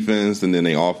play defense, and then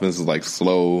their offense is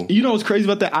slow. You know what's crazy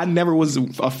about that? I never was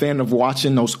a fan of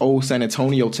watching those old San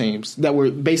Antonio teams that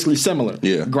were basically similar.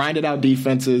 Yeah, grinded out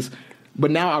defenses. But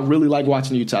now I really like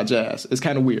watching the Utah Jazz. It's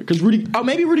kind of weird because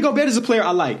maybe Rudy Gobert is a player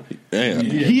I like. Yeah.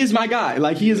 He is my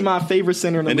guy. He is my favorite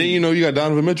center in the league. And then you got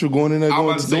Donovan Mitchell going in there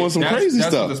doing some crazy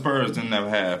that's stuff. What the Spurs didn't ever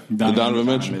have. Donovan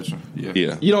Mitchell.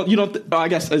 Yeah. You don't. I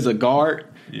guess as a guard.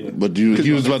 Yeah. But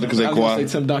he was about to say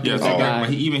Kawhi. Tim Duncan was that guy.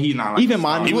 He's not like even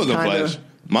Monty. He wasn't flash.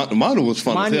 Monty was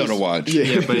fun as hell to watch.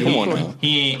 Yeah, but come on now.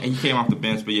 He came off the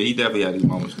bench, but he definitely had these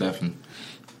moments. Definitely.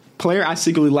 Player I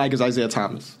secretly like is Isaiah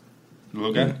Thomas. The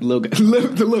little guy?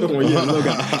 The little one, yeah, the little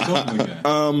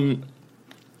guy.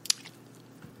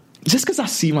 Just because I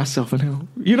see myself in him.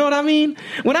 You know what I mean?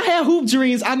 When I had hoop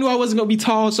dreams, I knew I wasn't going to be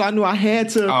tall, so I knew I had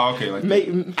to make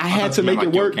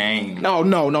it work. No,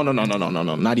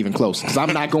 not even close. Because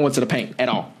I'm not going to the paint at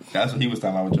all. That's what he was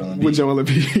talking about with Joel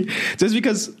Embiid. Just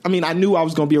because, I knew I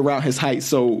was going to be around his height,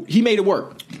 so he made it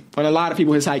work. But a lot of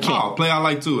people his height can't. Oh, player I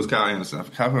like too is Kyle Anderson.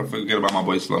 How can I forget about my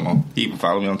boy Slow-Mo? He even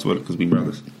followed me on Twitter because we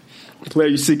brothers. Player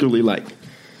you secretly like?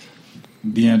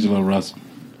 D'Angelo Russell.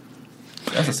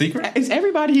 That's a secret? Is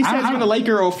everybody he says been a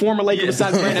Laker or a former Laker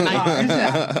besides Brandon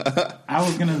Knight? I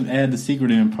was going to add the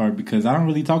secret in part because I don't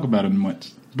really talk about him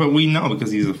much. But we know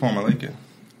because he's a former Laker.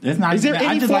 Is there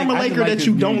any former Laker that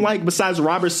you don't like besides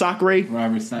Robert Sacre?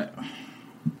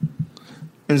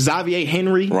 And Xavier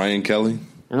Henry? Ryan Kelly?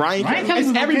 Ryan Kelly Kelly. It's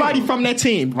was everybody okay. from that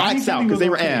team. Ryan Lights out Kelly because they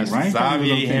was were okay. ass. Ryan Kelly was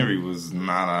Xavier okay. Henry was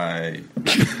not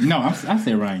alright. No, I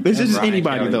said Ryan. This is Ryan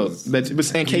anybody Kelly though. was- That's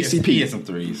and He KCP. had some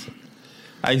threes.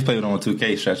 I used to play with him on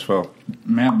 2K stretch 4.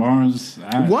 Matt Barnes.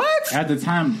 What? At the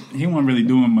time, he wasn't really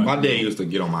doing much. My dad used to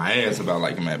get on my ass about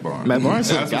liking Matt Barnes. Matt Barnes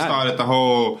is a That's what guy. started the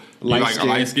whole Light like skin.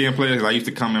 a light skinned player. 'Cause I used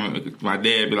to come in. My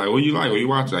dad be like, "What you like? What you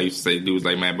watching?" I used to say dudes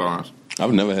like Matt Barnes.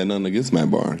 I've never had nothing against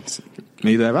Matt Barnes.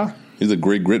 Neither have I. He's a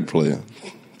great grit player.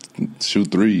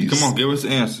 Shoot threes. Come on, give us the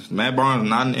answers. Matt Barnes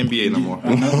not in the NBA no more.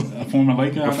 A former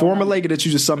Laker. A former Laker that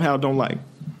you just somehow don't like.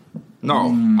 No,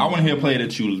 I want to hear a player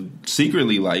that you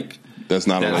secretly like. That's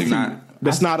not a That's Laker. not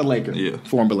That's not a Laker. Yeah.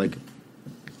 Former Laker.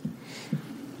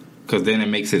 because then it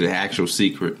makes it an actual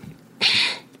secret.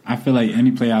 I feel like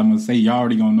any player I'm gonna say, y'all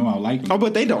already gonna know I like him. Oh,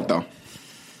 but they don't though.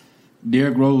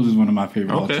 Derrick Rose is one of my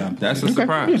favorite Okay, all-time. that's a players.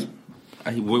 surprise.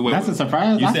 Wait. That's a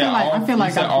surprise? You I said feel like- all- I feel like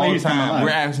you said I all praised the him a time. lot. We're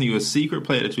asking you a secret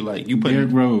player that you like. You put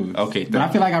Derrick Rose. Okay, but I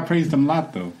feel like I praised him a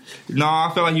lot though. No, I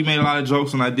feel like you made a lot of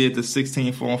jokes when I did the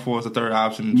 16 4-4 as a third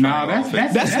option. No, triangle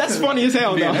offense. That's funny as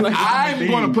hell, Yeah, though. that's- I'm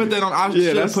going to put that on. I should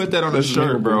that's- put that on a that's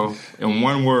shirt, memorable. bro. In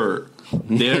one word,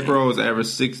 Derrick Rose averaged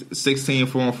 16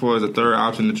 4-4 as a third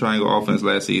option in the triangle offense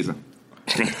last season.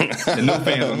 And no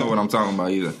fans don't know what I'm talking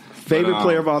about either. Favorite But,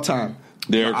 player of all time.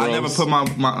 Derrick I Rose. never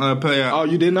put my player. Oh,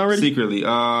 you didn't already? Secretly.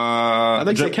 I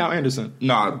think you said Cal Anderson.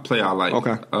 No, player I like.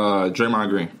 Okay. Draymond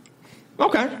Green.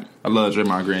 Okay. I love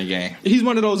Draymond Green game. He's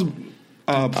one of those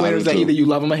players that too. either you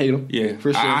love him or hate him. Yeah,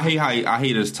 for sure. I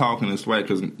hate his talking and swag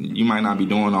because you might not be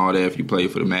doing all that if you play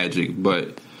for the Magic,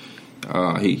 but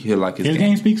he like his His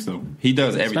game speaks though, He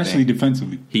does everything, especially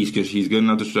defensively. He's good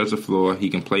enough to stretch the floor. He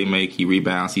can play make. He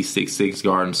rebounds. He's 6'6",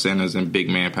 guarding centers and big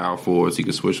man power forwards. He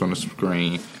can switch on the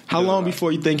screen. How long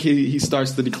before you think he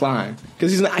starts to decline?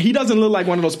 Because he doesn't look like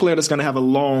one of those players that's going to have a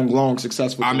long,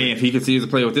 successful I career. mean, if he continues to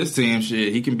play with this team,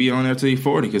 shit, he can be on there till he's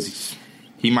 40 because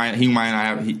they might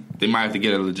have to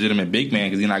get a legitimate big man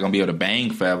because he's not going to be able to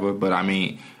bang forever. But I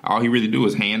mean, all he really do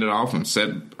is hand it off and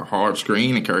set a hard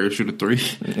screen and Curry shoot a three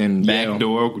And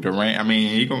backdoor Durant. I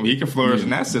mean, he can flourish in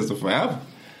that system forever.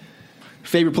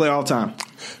 Favorite player all time?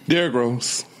 Derrick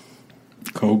Rose.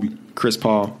 Kobe. Chris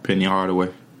Paul. Penny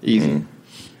Hardaway. Easy.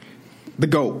 The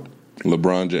GOAT.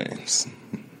 LeBron James.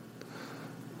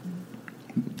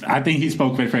 I think he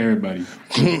spoke for everybody.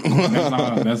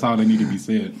 That's all that need to be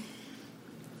said.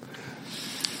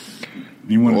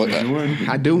 You want What? to say Jordan?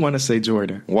 I do want to say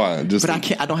Jordan. Why? Just But I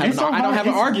can't. I don't have It's an, so I don't hard- have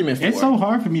an it's- argument for It's it. so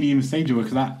hard for me to even say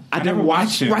Jordan because I didn't never watch-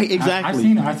 watched it. right,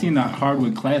 exactly. I seen the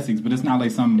Hardwood Classics, but it's not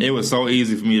like something. It was so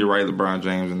easy for me to write LeBron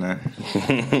James in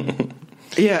that.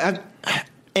 Yeah.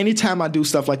 Anytime I do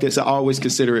stuff like this, I always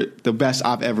consider it the best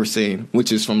I've ever seen,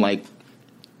 which is from like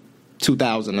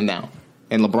 2000 and now.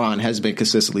 And LeBron has been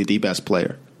consistently the best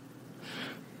player.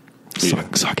 So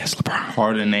I guess LeBron.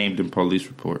 Harder named in Police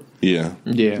Report. yeah.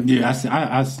 Yeah. Yeah,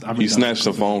 I He snatched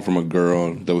the phone from a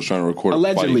girl that was trying to record a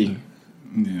Allegedly. fight.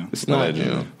 Yeah. It's not.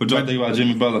 Allegedly. What y'all think about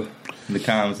Jimmy Butler in the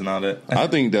comments and all that? I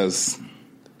think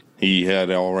he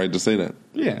had all right to say that.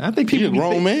 Yeah, I think He's people a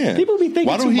grown man. People be thinking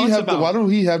why don't too he much have about. to? Why don't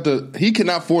he have to? He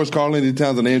cannot force Karl Anthony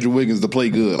Towns and Andrew Wiggins to play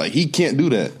good. Like he can't do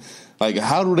that. Like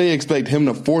how do they expect him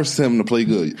to force him to play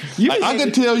good? Like, I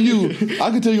can tell you in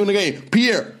the game,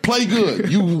 Pierre, play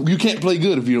good. You can't play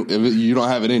good if you don't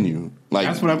have it in you. Like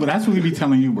That's what we be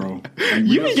telling you, bro. Like,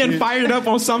 You real be getting shit. fired up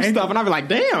on some stuff, and I be like,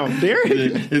 "Damn, Derek."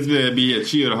 It's gonna be a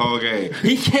chill the whole game.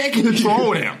 He can't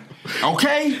control them.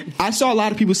 Okay? I saw a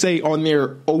lot of people say on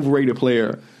their overrated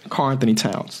player, Karl Anthony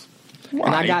Towns, and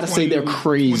I gotta say they're 20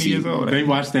 crazy. years old. They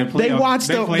watched that. They watched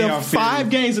the playoff 5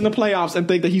 series. games in the playoffs and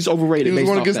think that he's overrated. he was based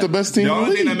going off against that. the best team. The in the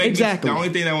only thing league. that Exactly. the only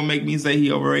thing that will make me say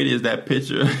he overrated is that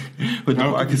picture with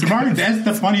Oh, DeMarcus. DeMarcus, that's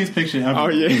the funniest picture ever. Oh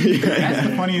yeah, That's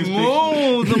the funniest picture.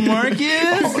 Whoa,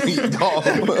 DeMarcus!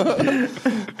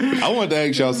 I wanted to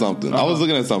ask y'all something. I was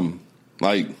looking at something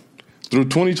like through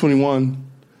 2021.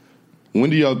 When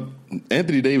do y'all?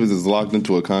 Anthony Davis is locked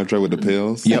into a contract with the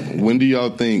Pels. Yep. When do y'all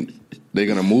think they're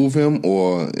gonna move him,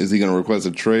 or is he gonna request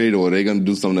a trade, or are they gonna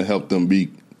do something to help them be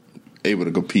able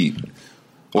to compete,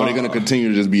 or are they gonna continue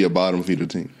to just be a bottom feeder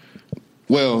team?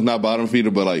 Well, not bottom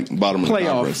feeder, but like bottom of the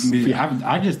Playoffs. conference. Yeah,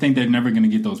 I just think they're never going to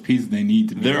get those pieces they need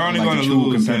to be. They're only like going a to true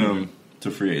lose competitor. him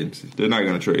to free agency. They're not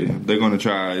going to trade him. They're going to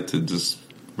try to just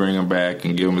bring him back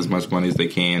and give him as much money as they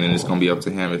can, and it's going to be up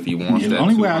to him if he wants Yeah, that. the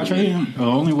only way I $200. trade him, the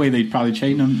only way they probably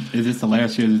trade him is it's the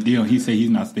last year of the deal. He said he's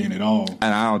not staying at all.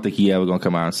 And I don't think he ever going to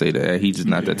come out and say that. He's just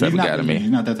not that type He's of not guy to He's me.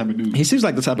 not that type of dude. he seems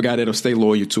like the type of guy that'll stay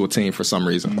loyal to a team for some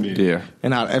reason. Yeah.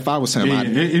 And if I was him, Yeah, I'd,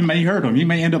 it may hurt him. He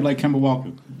may end up like Kemba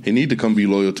Walker. He need to come be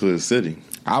loyal to his city.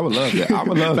 I would love that. I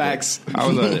would love Facts. that. I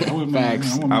would love that.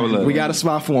 Facts. I would love We that. got a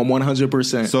spot for him,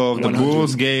 100%. So if the 100.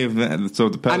 Bulls gave that, so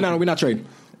the Pelicans, No, we're not trading.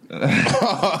 We'll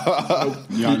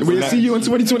see you in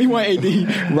 2021,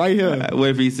 AD, right here. what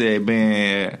if he said,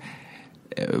 man?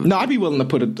 No, I'd be willing to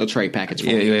put a trade package for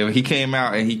him. He came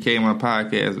out and he came on a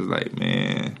podcast. Was like,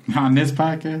 man, On this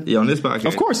podcast? yeah, on this podcast,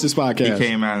 Of course, this podcast. he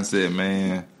came out and said,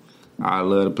 man, I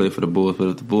love to play for the Bulls, but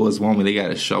if the Bulls want me, they got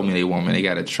to show me they want me. They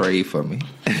got to trade for me.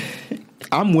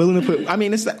 I'm willing to put. I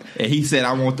mean, it's that. And he said,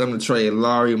 I want them to trade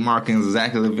Laurie, Markins,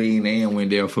 Zach LaVine, and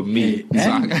Wendell for me.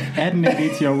 Adding that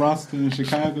to your roster in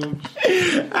Chicago.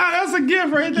 That's a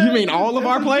gift right there. You mean all of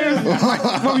our players?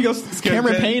 What we go?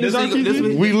 Cameron Payne is our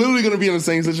QB? We literally going to be in the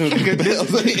same situation.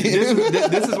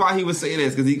 This is why he would say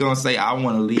this, because he's going to say, I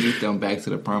want to lead them back to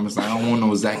the promise. I don't want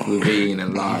no Zach LaVine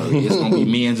and Laurie. It's going to be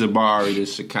me and Jabari, the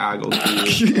Chicago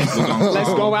kids. Let's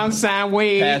go out and sign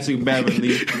Wade. Patrick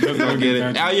Beverly. We're going to get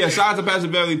it. Oh, yeah, shout out to Patrick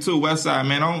Beverly, too. West Side,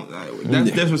 man.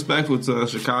 That's disrespectful to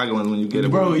Chicago when you get it.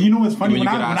 Bro, you know what's funny? When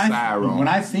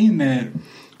I seen that,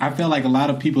 I feel like a lot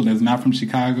of people that's not from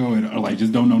Chicago or like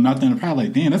just don't know nothing are probably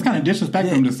like, damn, that's kind of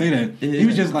disrespectful him to say that. He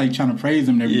was just like trying to praise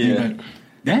him and everything. But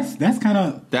that's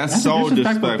so a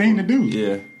disrespectful thing to do.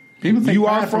 Yeah. People take You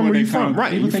are pride from where where they you from,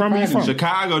 right? People You take from where pride you in from. it.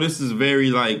 Chicago, this is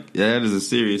very like that is a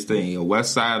serious thing. A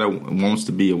West Sider wants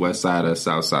to be a West Sider. A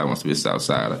South Side wants to be a South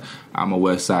Sider. I'm a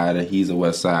West Sider. He's a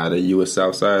West Sider. You a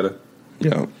South Sider?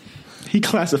 Yeah. He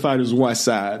classified as West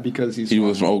Side because he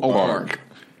was from Oak Park.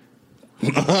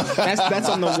 That's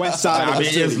on the west side of the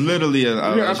It's city. literally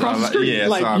Across the street. Yeah,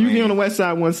 like so, you be on the west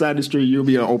side, one side of the street, you'll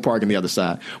be on Oak Park on the other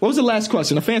side. What was the last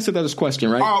question? The fan said that was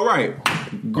question, right? All right,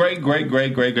 great.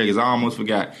 Because I almost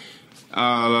forgot.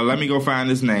 Let me go find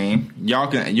his name. Y'all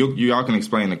can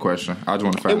explain the question. I just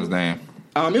want to find his name.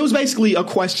 It was basically a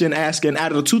question asking,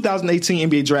 out of the 2018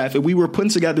 NBA draft, if we were putting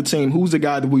together a team, who's the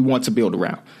guy that we want to build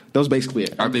around? That was basically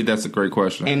it. I think that's a great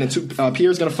question. And then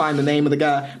Pierre's going to find the name of the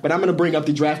guy, but I'm going to bring up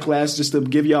the draft class just to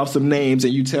give y'all some names,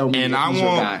 and you tell me And who's I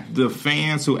your guy. want the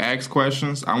fans who ask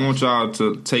questions, I want y'all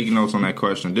to take notes on that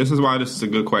question. This is why this is a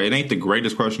good question. It ain't the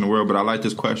greatest question in the world, but I like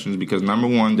this question because, number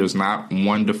one, there's not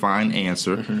one defined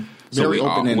answer. Mm-hmm. So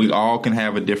we all can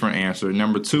have a different answer.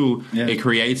 Number two, It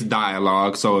creates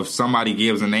dialogue. So if somebody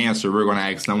gives an answer, we're going to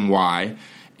ask them why.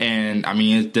 And I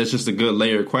mean, that's just a good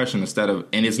layered question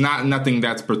and it's not nothing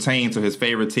that's pertained to his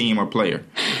favorite team or player.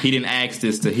 He didn't ask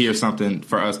this to hear something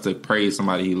for us to praise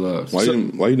somebody he loves. Why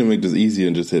you didn't make this easier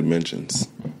and just hit mentions?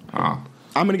 I'm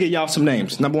going to get y'all some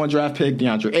names. Number one draft pick,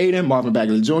 DeAndre Ayton, Marvin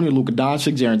Bagley Jr., Luka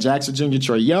Doncic, Jaren Jackson Jr.,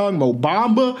 Trae Young, Mo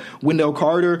Bamba, Wendell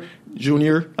Carter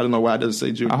Jr. I don't know why it doesn't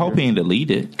say Jr. I hope he ain't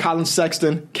deleted. Colin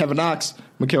Sexton, Kevin Knox,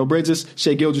 Mikal Bridges,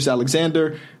 Shai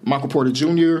Gilgeous-Alexander, Michael Porter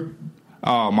Jr.,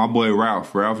 Oh, my boy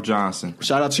Ralph Johnson.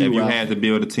 Shout out to you, If you Ralph. had to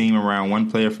build a team around one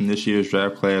player from this year's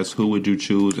draft class, who would you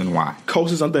choose and why?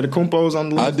 Kostas Antetokounmpo's on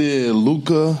the list. I did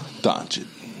Luka Doncic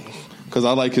because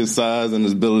I like his size and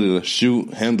his ability to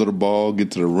shoot, handle the ball,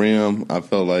 get to the rim. I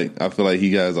feel like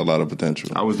he has a lot of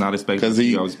potential. I was not expecting Because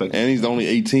he's only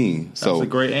 18. That's So a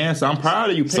great answer. I'm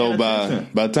proud of you. So by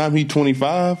the time he's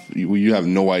 25, you have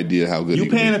no idea how good you he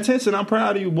can paying be. attention. I'm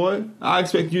proud of you, boy. I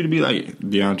expect you to be like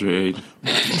DeAndre Ayton.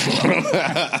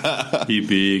 He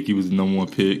big. He was the number one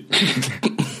pick.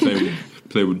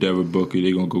 Play with Devin Booker.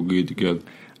 They gonna go good together.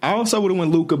 I also would have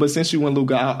went Luka, but since you went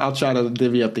Luka, I'll try to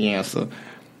divvy up the answer.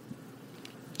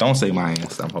 Don't say my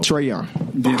answer. I'm hoping. Trae Young.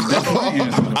 That's my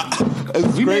answer.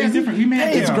 It's We crazy.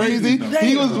 made It's crazy.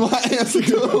 He was my answer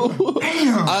too.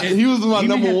 He was my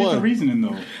number one. Reasoning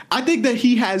though. I think that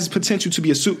he has potential to be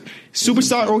a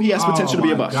superstar, or he has potential to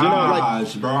be a bust. You know,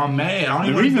 like bro, I'm mad. I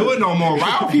don't even want to do it no more.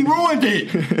 Ralph, he ruined it.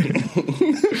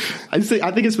 I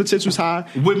think his potential's high.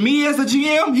 With me as the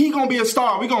GM, he gonna be a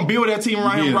star. We gonna build that team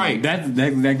around him right. That's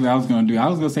exactly what I was gonna do. I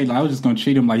was gonna say I was just gonna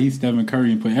treat him like he's Stephen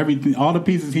Curry and put all the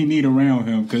pieces he need around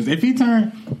him. Because if he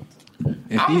turned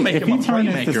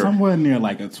into somewhere near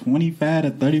like a 25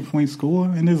 to 30 point score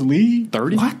in this league,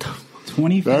 30? What?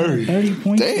 25 30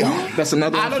 points. Damn. That's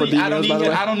another one for DMs, by the way.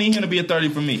 I don't need him to be a 30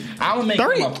 for me. I will make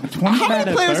 30? him How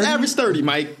many players 30? average 30,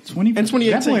 Mike? 20 in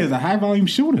 2018. That boy is a high volume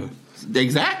shooter.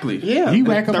 exactly. Yeah, He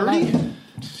rack up 30.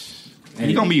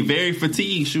 He's gonna be very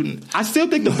fatigued shooting. I still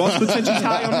think the bust potential's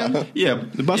high on him. Yeah,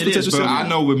 The bust it is, potential but still I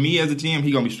know with me as a GM, he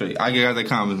gonna be straight. I got that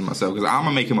confidence in myself because I'm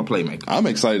gonna make him a playmaker. I'm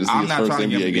excited to see I'm his not first trying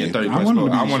to get him NBA to be a game. 30 I point want him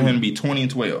scorer. to be I want him shooting. to be 20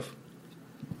 and 12.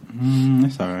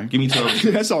 That's all right. Give me 12.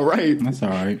 That's all right. That's all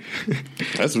right.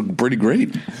 That's pretty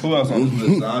great. Who else on this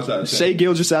list? I'll try to Shai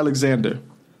Gilgeous-Alexander.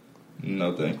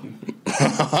 No, thank you.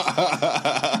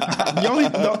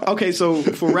 Okay, so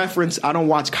for reference, I don't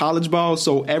watch college ball,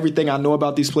 so everything I know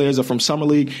about these players are from Summer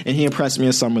League, and he impressed me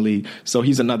in Summer League. So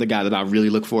he's another guy that I really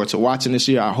look forward to watching this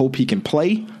year. I hope he can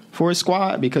play for his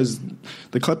squad because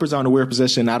the Clippers are in a weird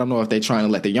position. I don't know if they're trying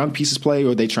to let the young pieces play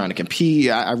or they're trying to compete.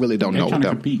 I really don't know. They're trying to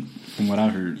compete, from what I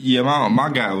heard. Yeah, my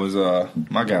guy was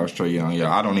Trae Young. Yeah,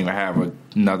 I don't even have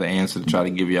another answer to try to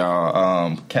give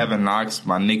y'all. Kevin Knox,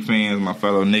 my Knicks fans, my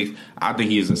fellow Knicks. I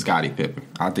think he is a Scottie Pippen.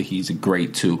 I think he's a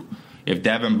great two. If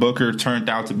Devin Booker turned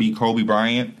out to be Kobe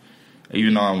Bryant,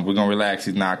 even though we're gonna relax,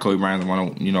 he's not Kobe Bryant.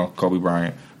 Kobe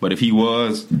Bryant. But if he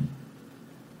was,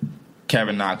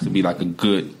 Kevin Knox would be like a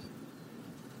good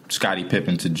Scottie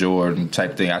Pippen to Jordan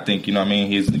type thing. I think,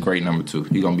 he's the great number two.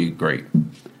 He's gonna be great.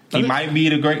 He might be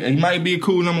a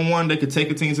cool number one that could take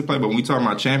a team to play, but when we talk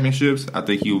about championships, I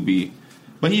think he will be.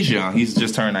 But he's young. He's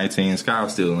just turned 19.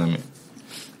 Sky's still the limit.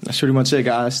 That's pretty much it,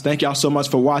 guys. Thank y'all so much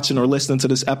for watching or listening to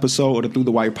this episode of the Through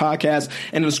the Wire podcast.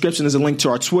 In the description is a link to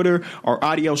our Twitter, our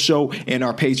audio show, and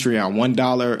our Patreon.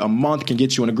 $1 a month can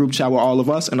get you in a group chat with all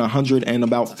of us, and $100 and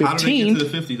about 15. How do they get to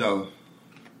the $50?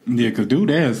 Yeah, because dude,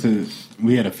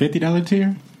 we had a $50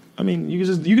 tier. I mean, you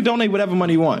can donate whatever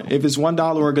money you want. If it's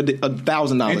 $1 or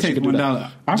 $1,000, it takes you can do $1.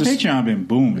 that. Our Patreon been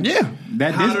booming. Yeah,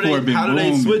 that Discord been booming. How do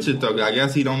they switch it though? I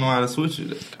guess he don't know how to switch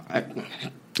it.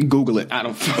 Google it. I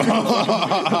don't.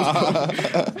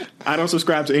 I don't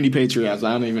subscribe to any Patreons.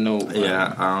 I don't even know.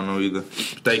 Yeah, I don't know either.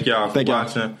 Thank y'all for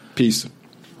watching. Peace.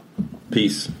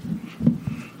 Peace.